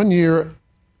teach 1 year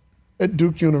at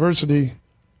Duke University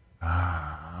and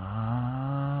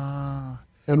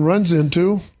runs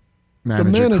into the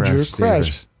manager,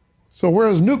 Crash. So where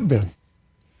has Nuke been?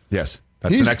 Yes,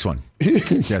 that's the next one.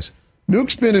 Yes.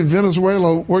 Nuke's been in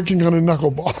Venezuela working on a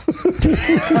knuckleball.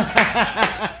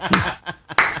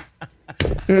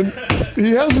 And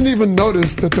he hasn't even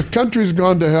noticed that the country's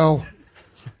gone to hell.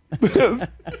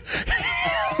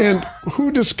 And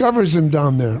who discovers him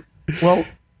down there? Well,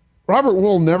 Robert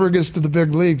Wool never gets to the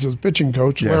big leagues as pitching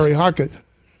coach, Larry Hockett.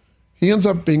 He ends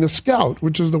up being a scout,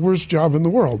 which is the worst job in the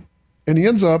world. And he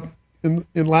ends up in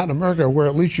Latin America, where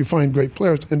at least you find great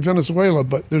players, in Venezuela,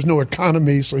 but there's no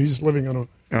economy, so he's living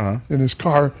in his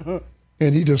car.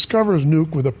 And he discovers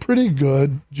Nuke with a pretty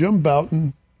good Jim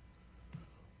Bouton,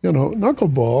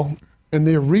 knuckleball, and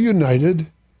they're reunited.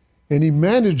 And he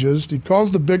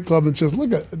calls the big club and says,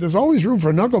 look, there's always room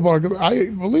for a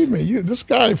knuckleball. Believe me, this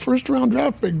guy, first-round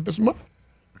draft pick.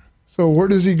 So where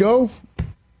does he go?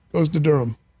 Goes to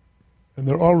Durham. And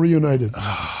they're all reunited.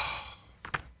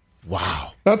 Wow.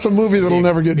 That's a movie that'll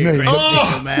never get made.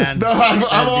 Man. No,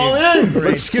 I'm all in.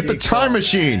 Let's get the time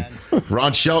machine.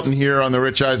 Ron Shelton here on the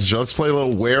Rich Eisen Show. Let's play a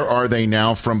little Where Are They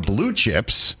Now from Blue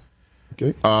Chips.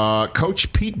 Okay.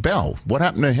 Coach Pete Bell. What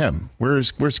happened to him?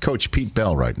 Where's Coach Pete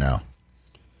Bell right now,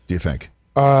 do you think?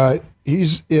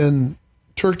 He's in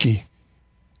Turkey.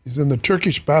 He's in the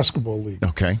Turkish Basketball League.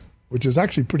 Okay. Which is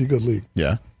actually a pretty good league.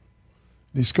 Yeah.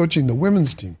 He's coaching the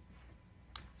women's team.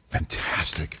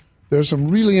 Fantastic. There's some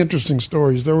really interesting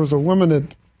stories. There was a woman that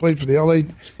played for the L.A.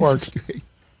 Sparks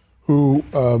who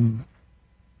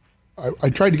I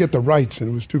tried to get the rights, and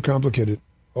it was too complicated.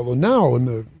 Although now, in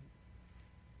the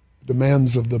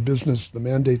demands of the business, the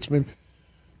mandates, maybe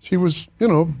she was,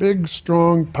 big,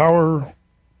 strong, power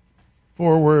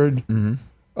forward,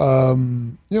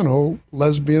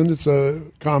 lesbian. It's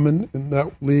common in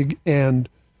that league. And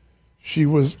she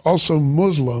was also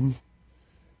Muslim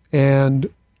and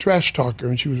trash talker,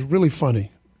 and she was really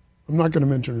funny. I'm not going to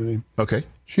mention her name. Okay.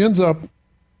 She ends up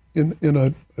in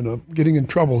a getting in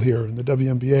trouble here in the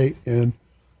WNBA, and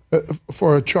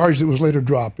for a charge that was later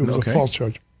dropped. It was a false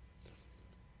charge.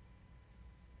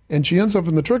 And she ends up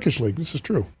in the Turkish league. This is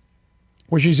true,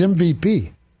 where she's MVP,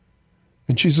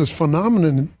 and she's this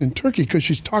phenomenon in Turkey because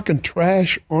she's talking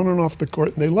trash on and off the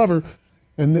court, and they love her.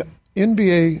 And the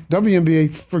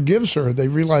WNBA forgives her. They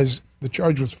realize the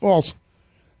charge was false.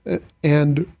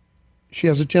 And she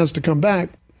has a chance to come back.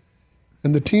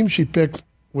 And the team she picked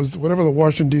was whatever the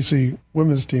Washington, D.C.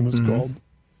 women's team is called,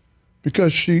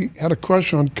 because she had a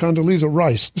crush on Condoleezza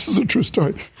Rice. This is a true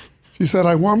story. She said,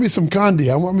 I want me some Condi.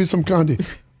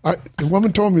 The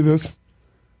woman told me this.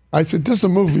 I said, this is a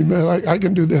movie, man. I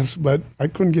can do this. But I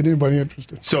couldn't get anybody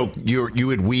interested. So you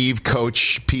would weave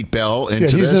Coach Pete Bell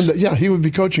into this? He would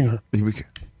be coaching her.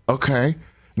 Okay.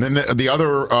 And then the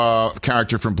other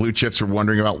character from Blue Chips are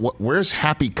wondering about where's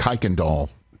Happy Kuykendall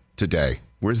today?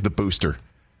 Where's the booster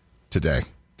today,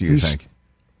 do you think?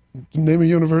 Name a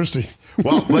university.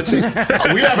 Well, let's see. We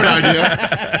have an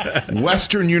idea.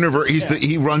 Western University.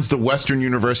 He runs the Western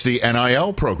University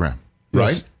NIL program,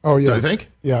 right? Yes. Oh, yeah. Do you think?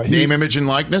 Yeah. Name, image, and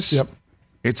likeness? Yep.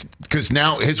 It's because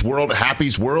now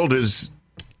Happy's world is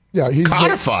he's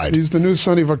codified. He's the new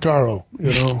Sonny Vaccaro,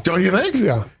 Don't you think?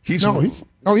 Yeah. He's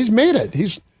made it.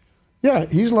 He's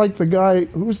like the guy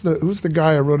who's the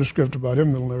guy I wrote a script about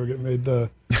him that'll never get made. The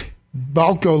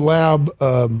Balco Lab.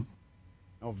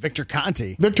 Victor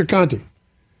Conti. Victor Conti.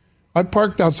 I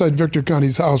parked outside Victor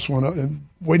Conti's house and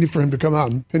waiting for him to come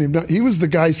out and pin him down. He was the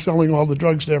guy selling all the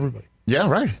drugs to everybody. Yeah,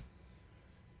 right.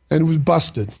 And it was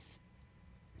busted.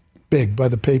 big by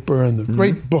the paper, and the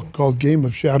great book called Game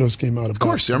of Shadows came out. Of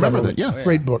course, I remember that, yeah.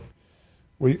 Great book.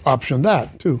 We optioned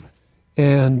that, too.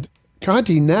 And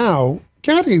Conti,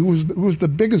 who's the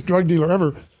biggest drug dealer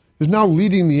ever, is now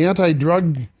leading the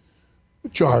anti-drug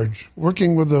charge,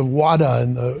 working with the WADA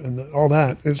and the all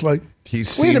that. It's like,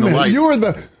 he's wait seen a minute, the light.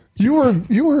 you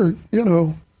were,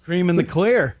 cream in the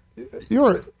clear.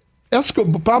 You're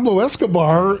Pablo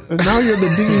Escobar, and now you're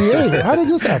the DEA. How did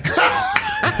this happen?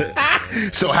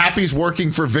 So Happy's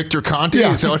working for Victor Conti?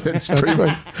 Yeah. So it's That's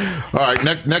right. All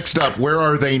right, next up, where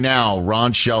are they now?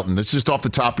 Ron Shelton. This is just off the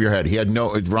top of your head.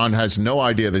 Ron has no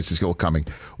idea this is still coming.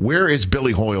 Where is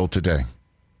Billy Hoyle today,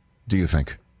 do you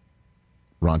think?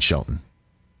 Ron Shelton.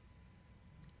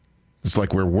 It's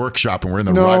like we're workshopping. We're in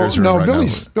the writers' room right now.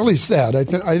 Billy's sad.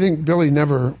 I think Billy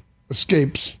never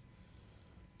escapes.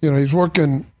 He's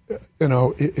working.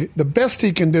 The best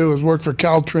he can do is work for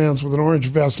Caltrans with an orange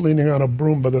vest, leaning on a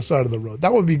broom by the side of the road.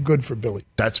 That would be good for Billy.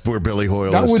 That's where Billy Hoyle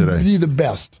is today. That would be the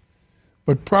best.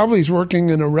 But probably he's working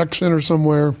in a rec center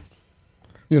somewhere.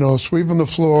 Sweeping the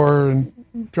floor and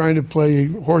trying to play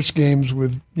horse games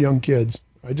with young kids.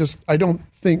 I don't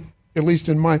think, at least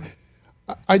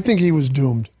I think he was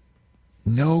doomed.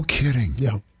 No kidding.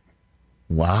 Yeah.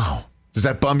 Wow. Does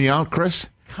that bum you out, Chris?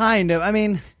 Kind of. I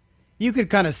mean, you could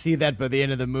kind of see that by the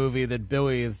end of the movie, that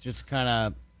Billy is just kind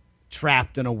of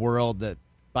trapped in a world that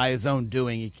by his own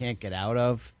doing he can't get out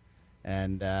of.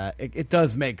 And it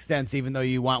does make sense, even though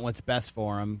you want what's best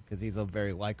for him, because he's a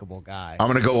very likable guy. I'm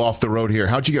going to go off the road here.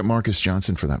 How'd you get Marcus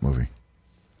Johnson for that movie?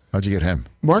 How'd you get him?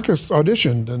 Marcus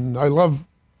auditioned, and I loved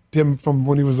him from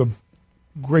when he was a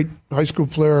great high school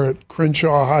player at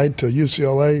Crenshaw High to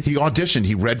UCLA. He auditioned.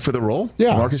 He read for the role?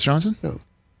 Yeah. Marcus Johnson? Yeah.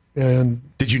 And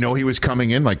did you know he was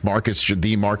coming in? Like Marcus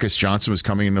Johnson was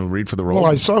coming in to read for the role? Well,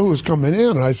 I saw who was coming in,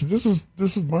 and I said, this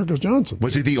is Marcus Johnson.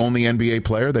 Was he the only NBA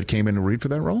player that came in to read for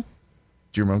that role?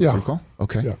 Do you remember? Yeah. Recall?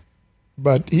 Okay. Yeah.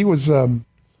 But he was,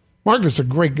 Marcus, a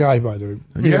great guy, by the way.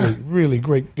 Really, really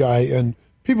great guy. And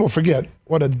people forget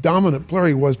what a dominant player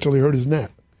he was till he hurt his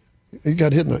neck. He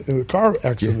got hit in a car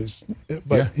accident. Yeah.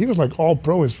 But he was like all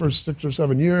pro his first 6 or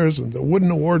 7 years, and the Wooden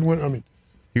Award winner. I mean,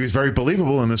 he was very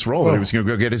believable in this role that he was going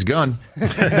to go get his gun.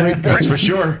 That's for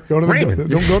sure. Don't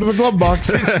go to the glove box.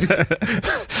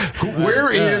 Where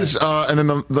is, and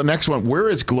then the next one, where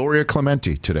is Gloria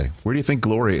Clemente today? Where do you think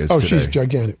Gloria is today? She's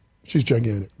gigantic. She's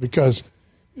gigantic because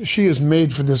she is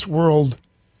made for this world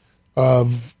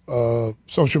of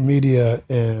social media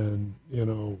and,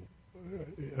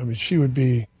 she would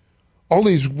be all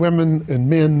these women and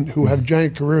men who have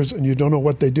giant careers and you don't know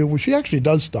what they do. Well, she actually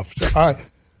does stuff. So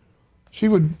She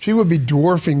would be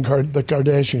dwarfing the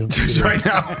Kardashians right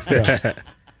now. Yeah.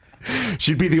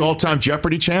 She'd be the all-time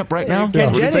Jeopardy champ right now.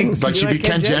 Ken Jennings. Like she'd be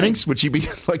Ken Jennings. Would she be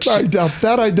like? I doubt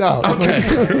that. I doubt.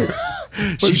 Okay.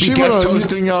 She'd be guest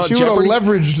hosting Jeopardy. She would have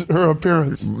leveraged her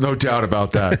appearance. No doubt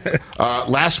about that.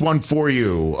 Last one for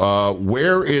you.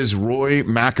 Where is Roy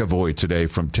McAvoy today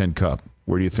from Tin Cup?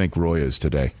 Where do you think Roy is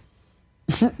today?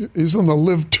 He's on the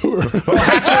Live Tour. Hold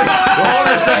on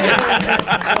a second.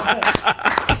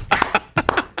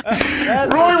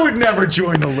 Roy would never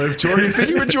join the Live Tour. Do you think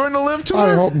he would join the Live Tour?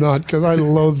 I hope not, because I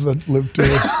loathe the Live Tour.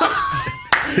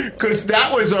 Because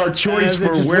that was our choice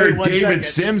for where David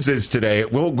Sims is today.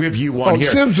 We'll give you one here.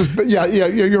 Sims is, yeah,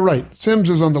 you're right. Sims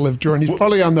is on the Live Tour, and he's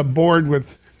probably on the board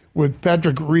with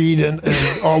Patrick Reed and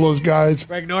all those guys.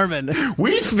 Greg Norman.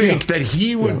 We think that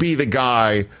he would be the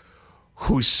guy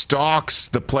who stalks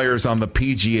the players on the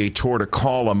PGA Tour to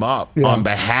call them up on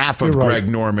behalf of Greg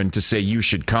Norman to say you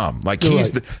should come. Like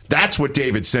that's what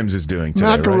David Sims is doing today.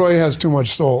 McElroy has too much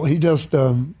soul. He just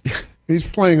he's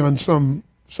playing on some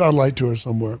satellite tour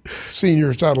somewhere,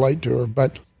 senior satellite tour.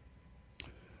 But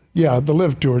yeah, the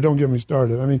Live Tour. Don't get me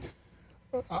started. I mean,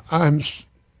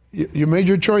 you made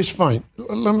your choice. Fine.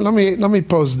 Let me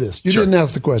pose this. You didn't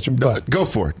ask the question, but go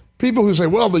for it. People who say,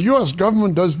 well, the U.S.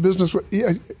 government does business with...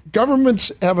 Yeah,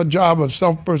 governments have a job of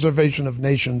self-preservation of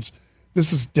nations.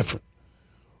 This is different.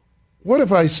 What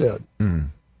if I said,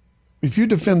 if you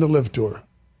defend the Live Tour,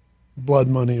 blood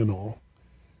money and all,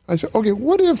 I said, okay,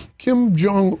 what if Kim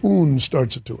Jong-un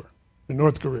starts a tour in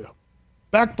North Korea,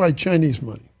 backed by Chinese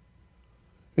money,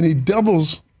 and he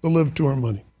doubles the Live Tour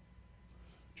money?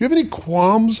 Do you have any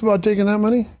qualms about taking that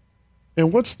money?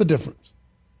 And what's the difference?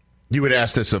 You would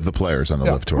ask this of the players on the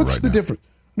Live Tour right now. What's the difference?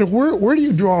 Now, where do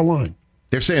you draw a line?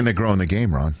 They're saying they're growing the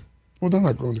game, Ron. Well, they're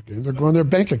not growing the game. They're growing their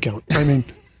bank account. I mean,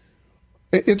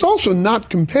 it's also not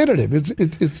competitive.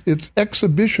 It's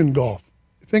exhibition golf.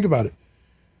 Think about it.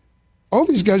 All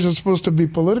these guys are supposed to be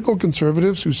political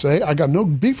conservatives who say, I got no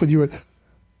beef with you.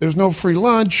 There's no free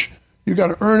lunch. You got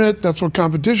to earn it. That's what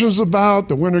competition's about.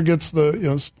 The winner gets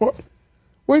the sport.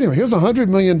 Wait a minute. Here's $100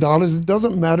 million. It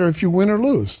doesn't matter if you win or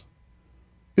lose.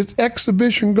 It's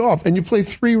exhibition golf, and you play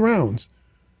 3 rounds.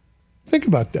 Think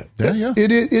about that. Yeah.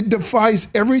 It defies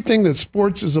everything that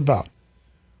sports is about.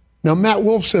 Now, Matt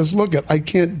Wolf says, look, I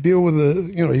can't deal with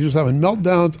he was having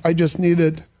meltdowns. I just need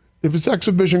it. If it's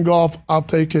exhibition golf, I'll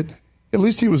take it. At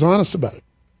least he was honest about it.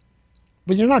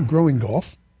 But you're not growing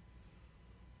golf.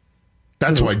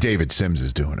 That's why David Sims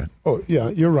is doing it. Oh, yeah,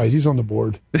 you're right. He's on the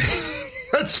board.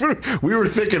 That's what we were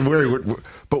thinking.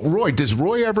 But Roy, does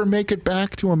Roy ever make it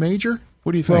back to a major?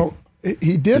 What do you think? Well,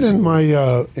 he did in my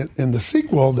in the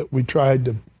sequel that we tried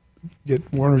to get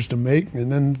Warner's to make,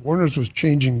 and then Warner's was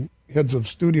changing heads of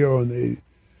studio, and the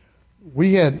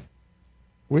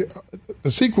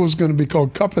sequel is going to be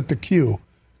called Cup at the Q,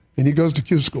 and he goes to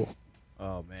Q school.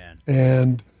 Oh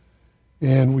man!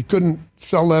 And we couldn't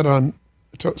sell that on,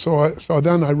 so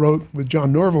then I wrote with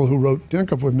John Norville, who wrote Tin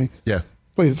Cup with me. Yeah,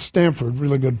 played at Stanford,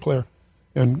 really good player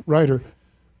and writer.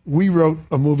 We wrote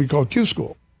a movie called Q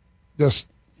School. Just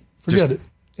forget it.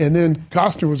 And then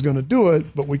Costner was going to do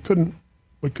it, but we couldn't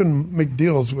make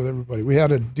deals with everybody. We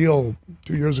had a deal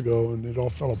 2 years ago, and it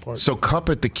all fell apart. So Cup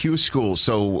at the Q School.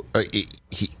 So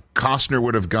Costner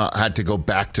would have had to go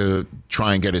back to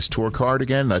try and get his tour card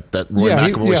again. That Roy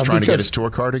McAvoy was trying to get his tour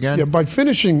card again. Yeah, by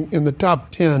finishing in the top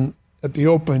 10 at the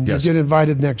Open, you get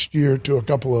invited next year to a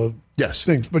couple of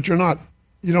things, but you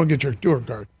don't get your tour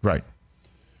card. Right.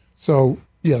 So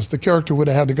yes, the character would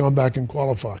have had to go back and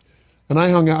qualify. And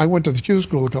I went to the Q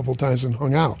School a couple of times and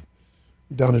hung out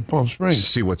down at Palm Springs. Just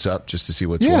to see what's up, just to see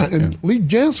what's what. And Lee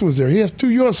Jansen was there. He has 2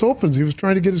 U.S. Opens. He was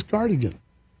trying to get his card again.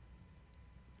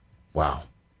 Wow.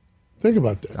 Think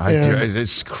about that.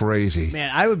 It's crazy.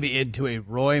 Man, I would be into a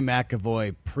Roy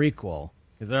McAvoy prequel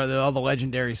because there are all the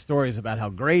legendary stories about how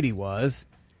great he was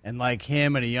and like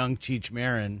him and a young Cheech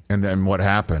Marin. And then what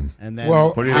happened? And then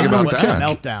what do you think about that?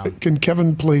 Meltdown. Can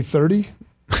Kevin play 30?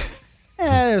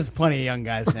 There's plenty of young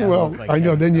guys now. Well, I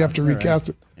know. Then you have to recast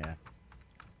it. Yeah.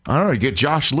 I don't know. You get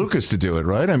Josh Lucas to do it,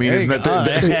 right? I mean, isn't that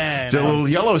the little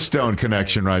Yellowstone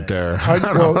connection right there?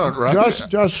 Right?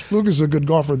 Josh Lucas is a good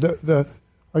golfer.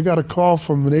 I got a call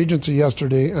from an agency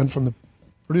yesterday and from the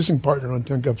producing partner on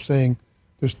Tin Cup saying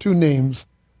there's 2 names.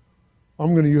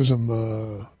 I'm going to use them.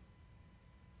 No,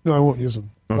 I won't use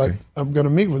them. Okay. But I'm going to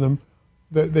meet with them.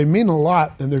 They mean a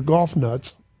lot, and they're golf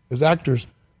nuts as actors.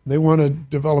 They want to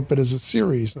develop it as a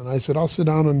series. And I said, I'll sit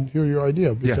down and hear your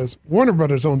idea because Warner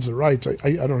Brothers owns the rights.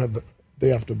 I don't have they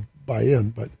have to buy in,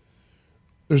 but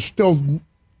there's still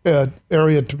an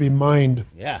area to be mined.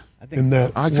 Yeah, I think in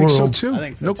that I think so too.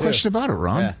 No question about it,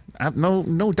 Ron. Yeah. I have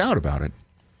no doubt about it.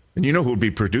 And you know who would be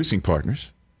producing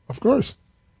partners? Of course.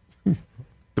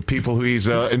 The people who he's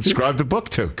inscribed the book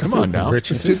to. Come on now. Get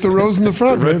the rose in the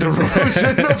front. The rose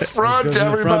in the front,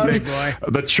 everybody.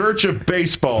 The Church of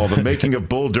Baseball, the making of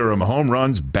Bull Durham. Home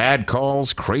runs, bad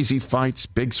calls, crazy fights,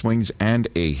 big swings, and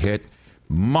a hit.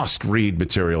 Must read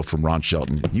material from Ron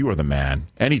Shelton. You are the man.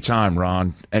 Anytime,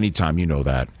 Ron. Anytime. You know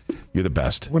that. You're the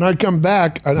best. When I come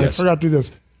back, I forgot to do this.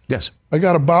 Yes. I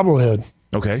got a bobblehead.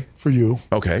 Okay. For you.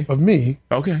 Okay. Of me.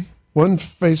 Okay. One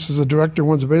face is a director,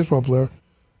 one's a baseball player.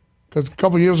 Because a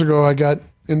couple of years ago, I got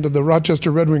into the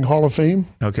Rochester Red Wing Hall of Fame.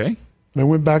 Okay. And I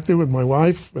went back there with my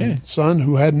wife and son,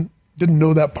 who didn't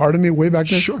know that part of me way back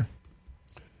then. Sure.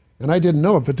 And I didn't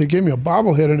know it, but they gave me a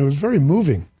bobblehead, and it was very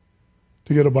moving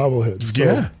to get a bobblehead. So,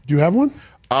 do you have one?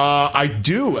 I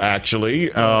do, actually.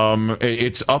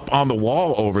 It's up on the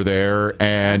wall over there,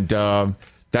 and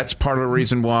that's part of the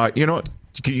reason why, you know,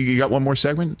 you got one more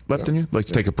segment left in you?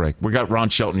 Let's take a break. We got Ron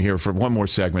Shelton here for one more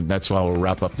segment. That's why we'll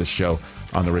wrap up this show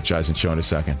on The Rich Eisen Show in a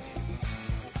second.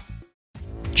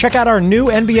 Check out our new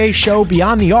NBA show,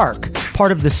 Beyond the Arc,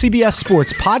 part of the CBS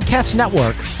Sports Podcast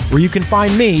Network, where you can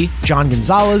find me, John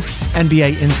Gonzalez,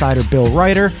 NBA insider Bill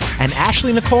Ryder, and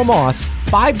Ashley Nicole Moss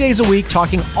 5 days a week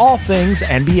talking all things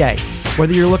NBA.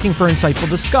 Whether you're looking for insightful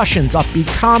discussions, upbeat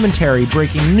commentary,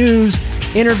 breaking news,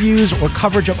 interviews, or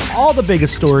coverage of all the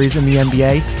biggest stories in the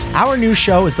NBA, our new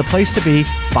show is the place to be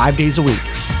 5 days a week.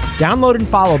 Download and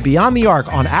follow Beyond the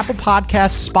Arc on Apple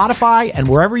Podcasts, Spotify, and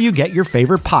wherever you get your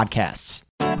favorite podcasts.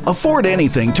 Afford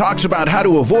Anything talks about how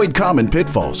to avoid common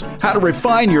pitfalls, how to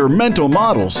refine your mental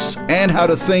models, and how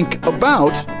to think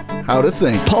about how to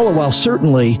think. Paula, while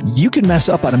certainly you can mess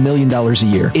up on $1 million a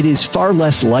year, it is far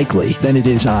less likely than it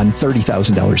is on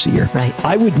 $30,000 a year. Right.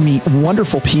 I would meet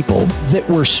wonderful people that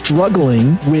were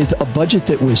struggling with a budget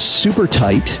that was super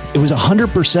tight. It was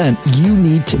 100% you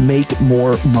need to make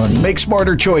more money. Make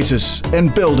smarter choices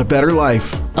and build a better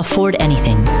life. Afford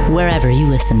Anything, wherever you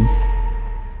listen.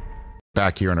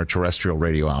 back here in our terrestrial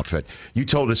radio outfit. You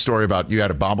told a story about you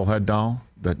had a bobblehead doll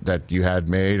that you had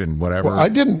made and whatever. Well, I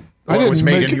didn't. It was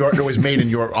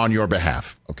made on your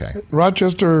behalf. Okay.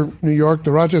 Rochester, New York,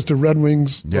 the Rochester Red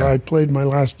Wings, where I played my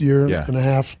last year and a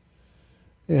half,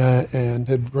 and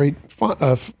had great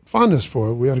fondness for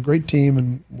it. We had a great team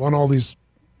and won all these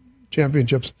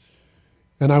championships.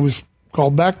 And I was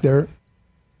called back there,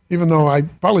 even though I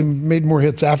probably made more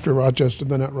hits after Rochester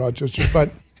than at Rochester.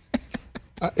 But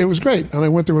it was great. And I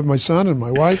went there with my son and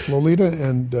my wife, Lolita,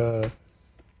 and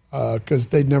because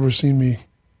they'd never seen me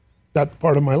that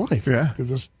part of my life. Yeah.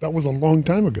 Because that was a long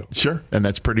time ago. Sure. And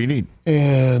that's pretty neat.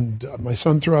 And my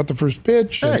son threw out the first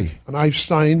pitch. And I've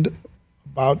signed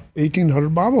about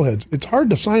 1,800 bobbleheads. It's hard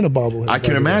to sign a bobblehead. I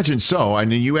can imagine so. I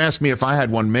mean, you asked me if I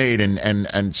had one made,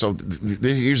 and so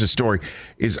here's the story.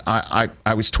 Is I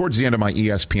was towards the end of my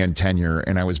ESPN tenure,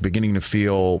 and I was beginning to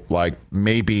feel like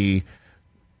maybe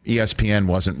ESPN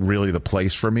wasn't really the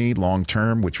place for me long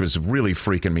term, which was really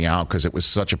freaking me out because it was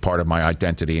such a part of my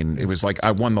identity. And it was like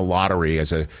I won the lottery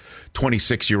as a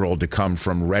 26-year-old to come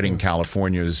from Redding,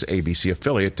 California's ABC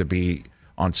affiliate to be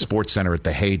on SportsCenter at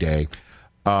the heyday.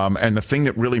 And the thing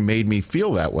that really made me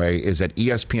feel that way is that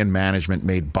ESPN management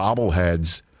made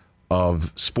bobbleheads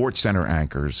of SportsCenter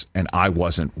anchors, and I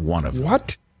wasn't one of them.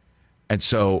 What? And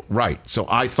so, so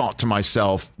I thought to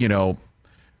myself,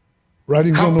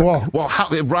 writing's on the wall. Well,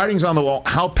 writing's on the wall.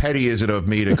 How petty is it of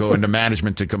me to go into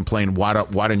management to complain? Why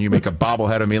don't you make a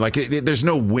bobblehead of me? Like, there's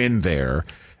no win there,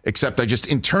 except I just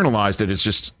internalized it as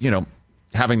just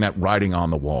having that writing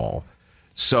on the wall.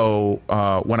 So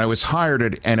when I was hired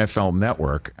at NFL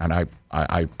Network, and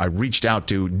I reached out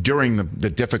to during the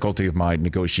difficulty of my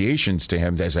negotiations to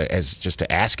him as just to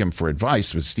ask him for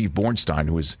advice, was Steve Bornstein,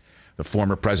 who was the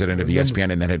former president of ESPN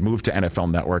and then had moved to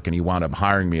NFL Network, and he wound up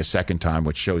hiring me a second time,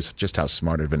 which shows just how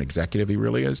smart of an executive he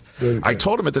really is. I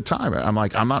told him at the time, I'm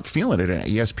like, I'm not feeling it at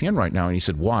ESPN right now. And he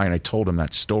said, why? And I told him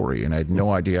that story, and I had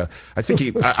no idea. I think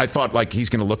I thought like he's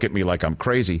going to look at me like I'm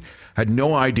crazy. I had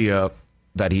no idea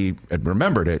that he had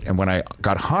remembered it. And when I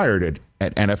got hired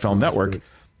at NFL Network,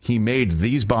 he made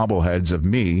these bobbleheads of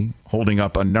me holding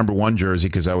up a number 1 jersey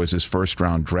because I was his first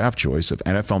round draft choice of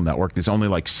NFL Network. There's only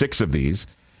like 6 of these.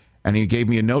 And he gave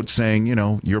me a note saying,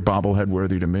 you're bobblehead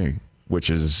worthy to me,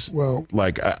 which is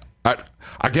like,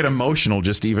 I get emotional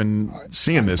just even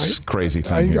seeing this crazy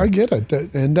thing here. I get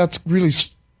it. And that's really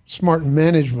smart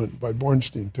management by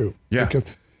Bornstein, too. Yeah. Because,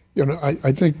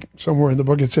 I think somewhere in the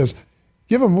book it says,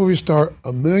 give a movie star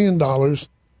 $1 million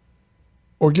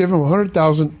or give him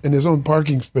 $100,000 in his own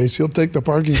parking space. He'll take the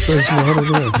parking space and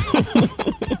 $100,000.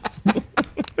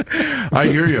 I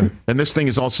hear you. And this thing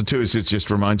is also, too, it just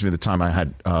reminds me of the time I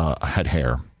had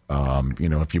hair.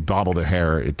 If you bobble the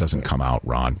hair, it doesn't come out,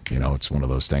 Ron. It's one of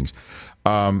those things.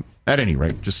 At any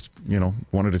rate, just,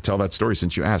 wanted to tell that story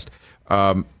since you asked.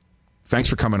 Thanks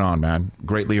for coming on, man.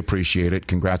 Greatly appreciate it.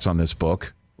 Congrats on this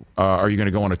book. Are you going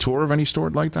to go on a tour of any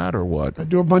sort like that or what? I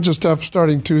do a bunch of stuff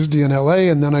starting Tuesday in L.A.,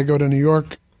 and then I go to New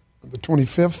York the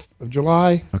 25th of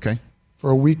July. Okay. For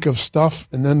a week of stuff,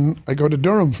 and then I go to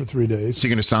Durham for 3 days. So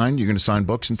you're going to sign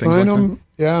books and things like that?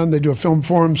 Yeah, and they do a film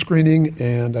forum screening,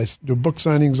 and I do book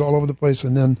signings all over the place,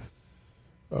 and then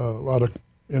a lot of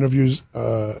interviews,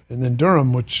 and then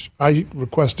Durham, which I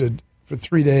requested for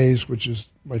 3 days, which is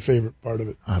my favorite part of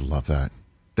it. I love that.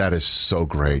 That is so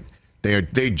great.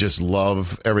 They just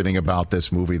love everything about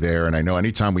this movie there, and I know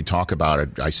anytime we talk about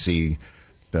it, I see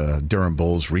the Durham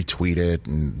Bulls retweet it,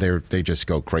 and they just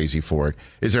go crazy for it.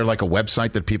 Is there like a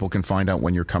website that people can find out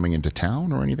when you're coming into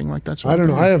town or anything like that? I don't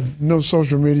know. I have no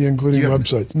social media, including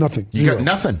websites. Nothing. You got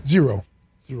nothing? Zero.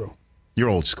 You're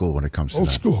old school when it comes to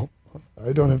old school.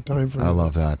 I don't have time for that. I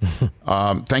love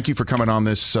that. Thank you for coming on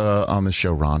this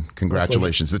show, Ron.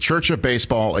 Congratulations. The Church of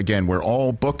Baseball, again, where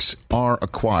all books are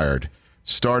acquired,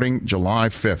 starting July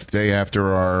 5th, day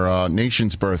after our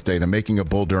nation's birthday, the making of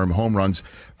Bull Durham, home runs,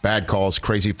 bad calls,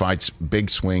 crazy fights, big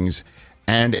swings,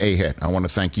 and a hit. I want to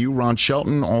thank you, Ron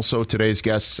Shelton. Also, today's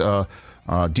guests,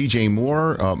 DJ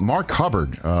Moore, Mark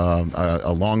Hubbard,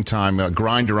 a longtime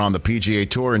grinder on the PGA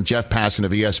Tour, and Jeff Passan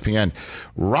of ESPN.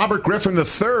 Robert Griffin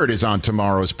III is on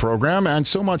tomorrow's program, and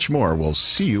so much more. We'll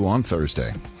see you on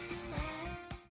Thursday.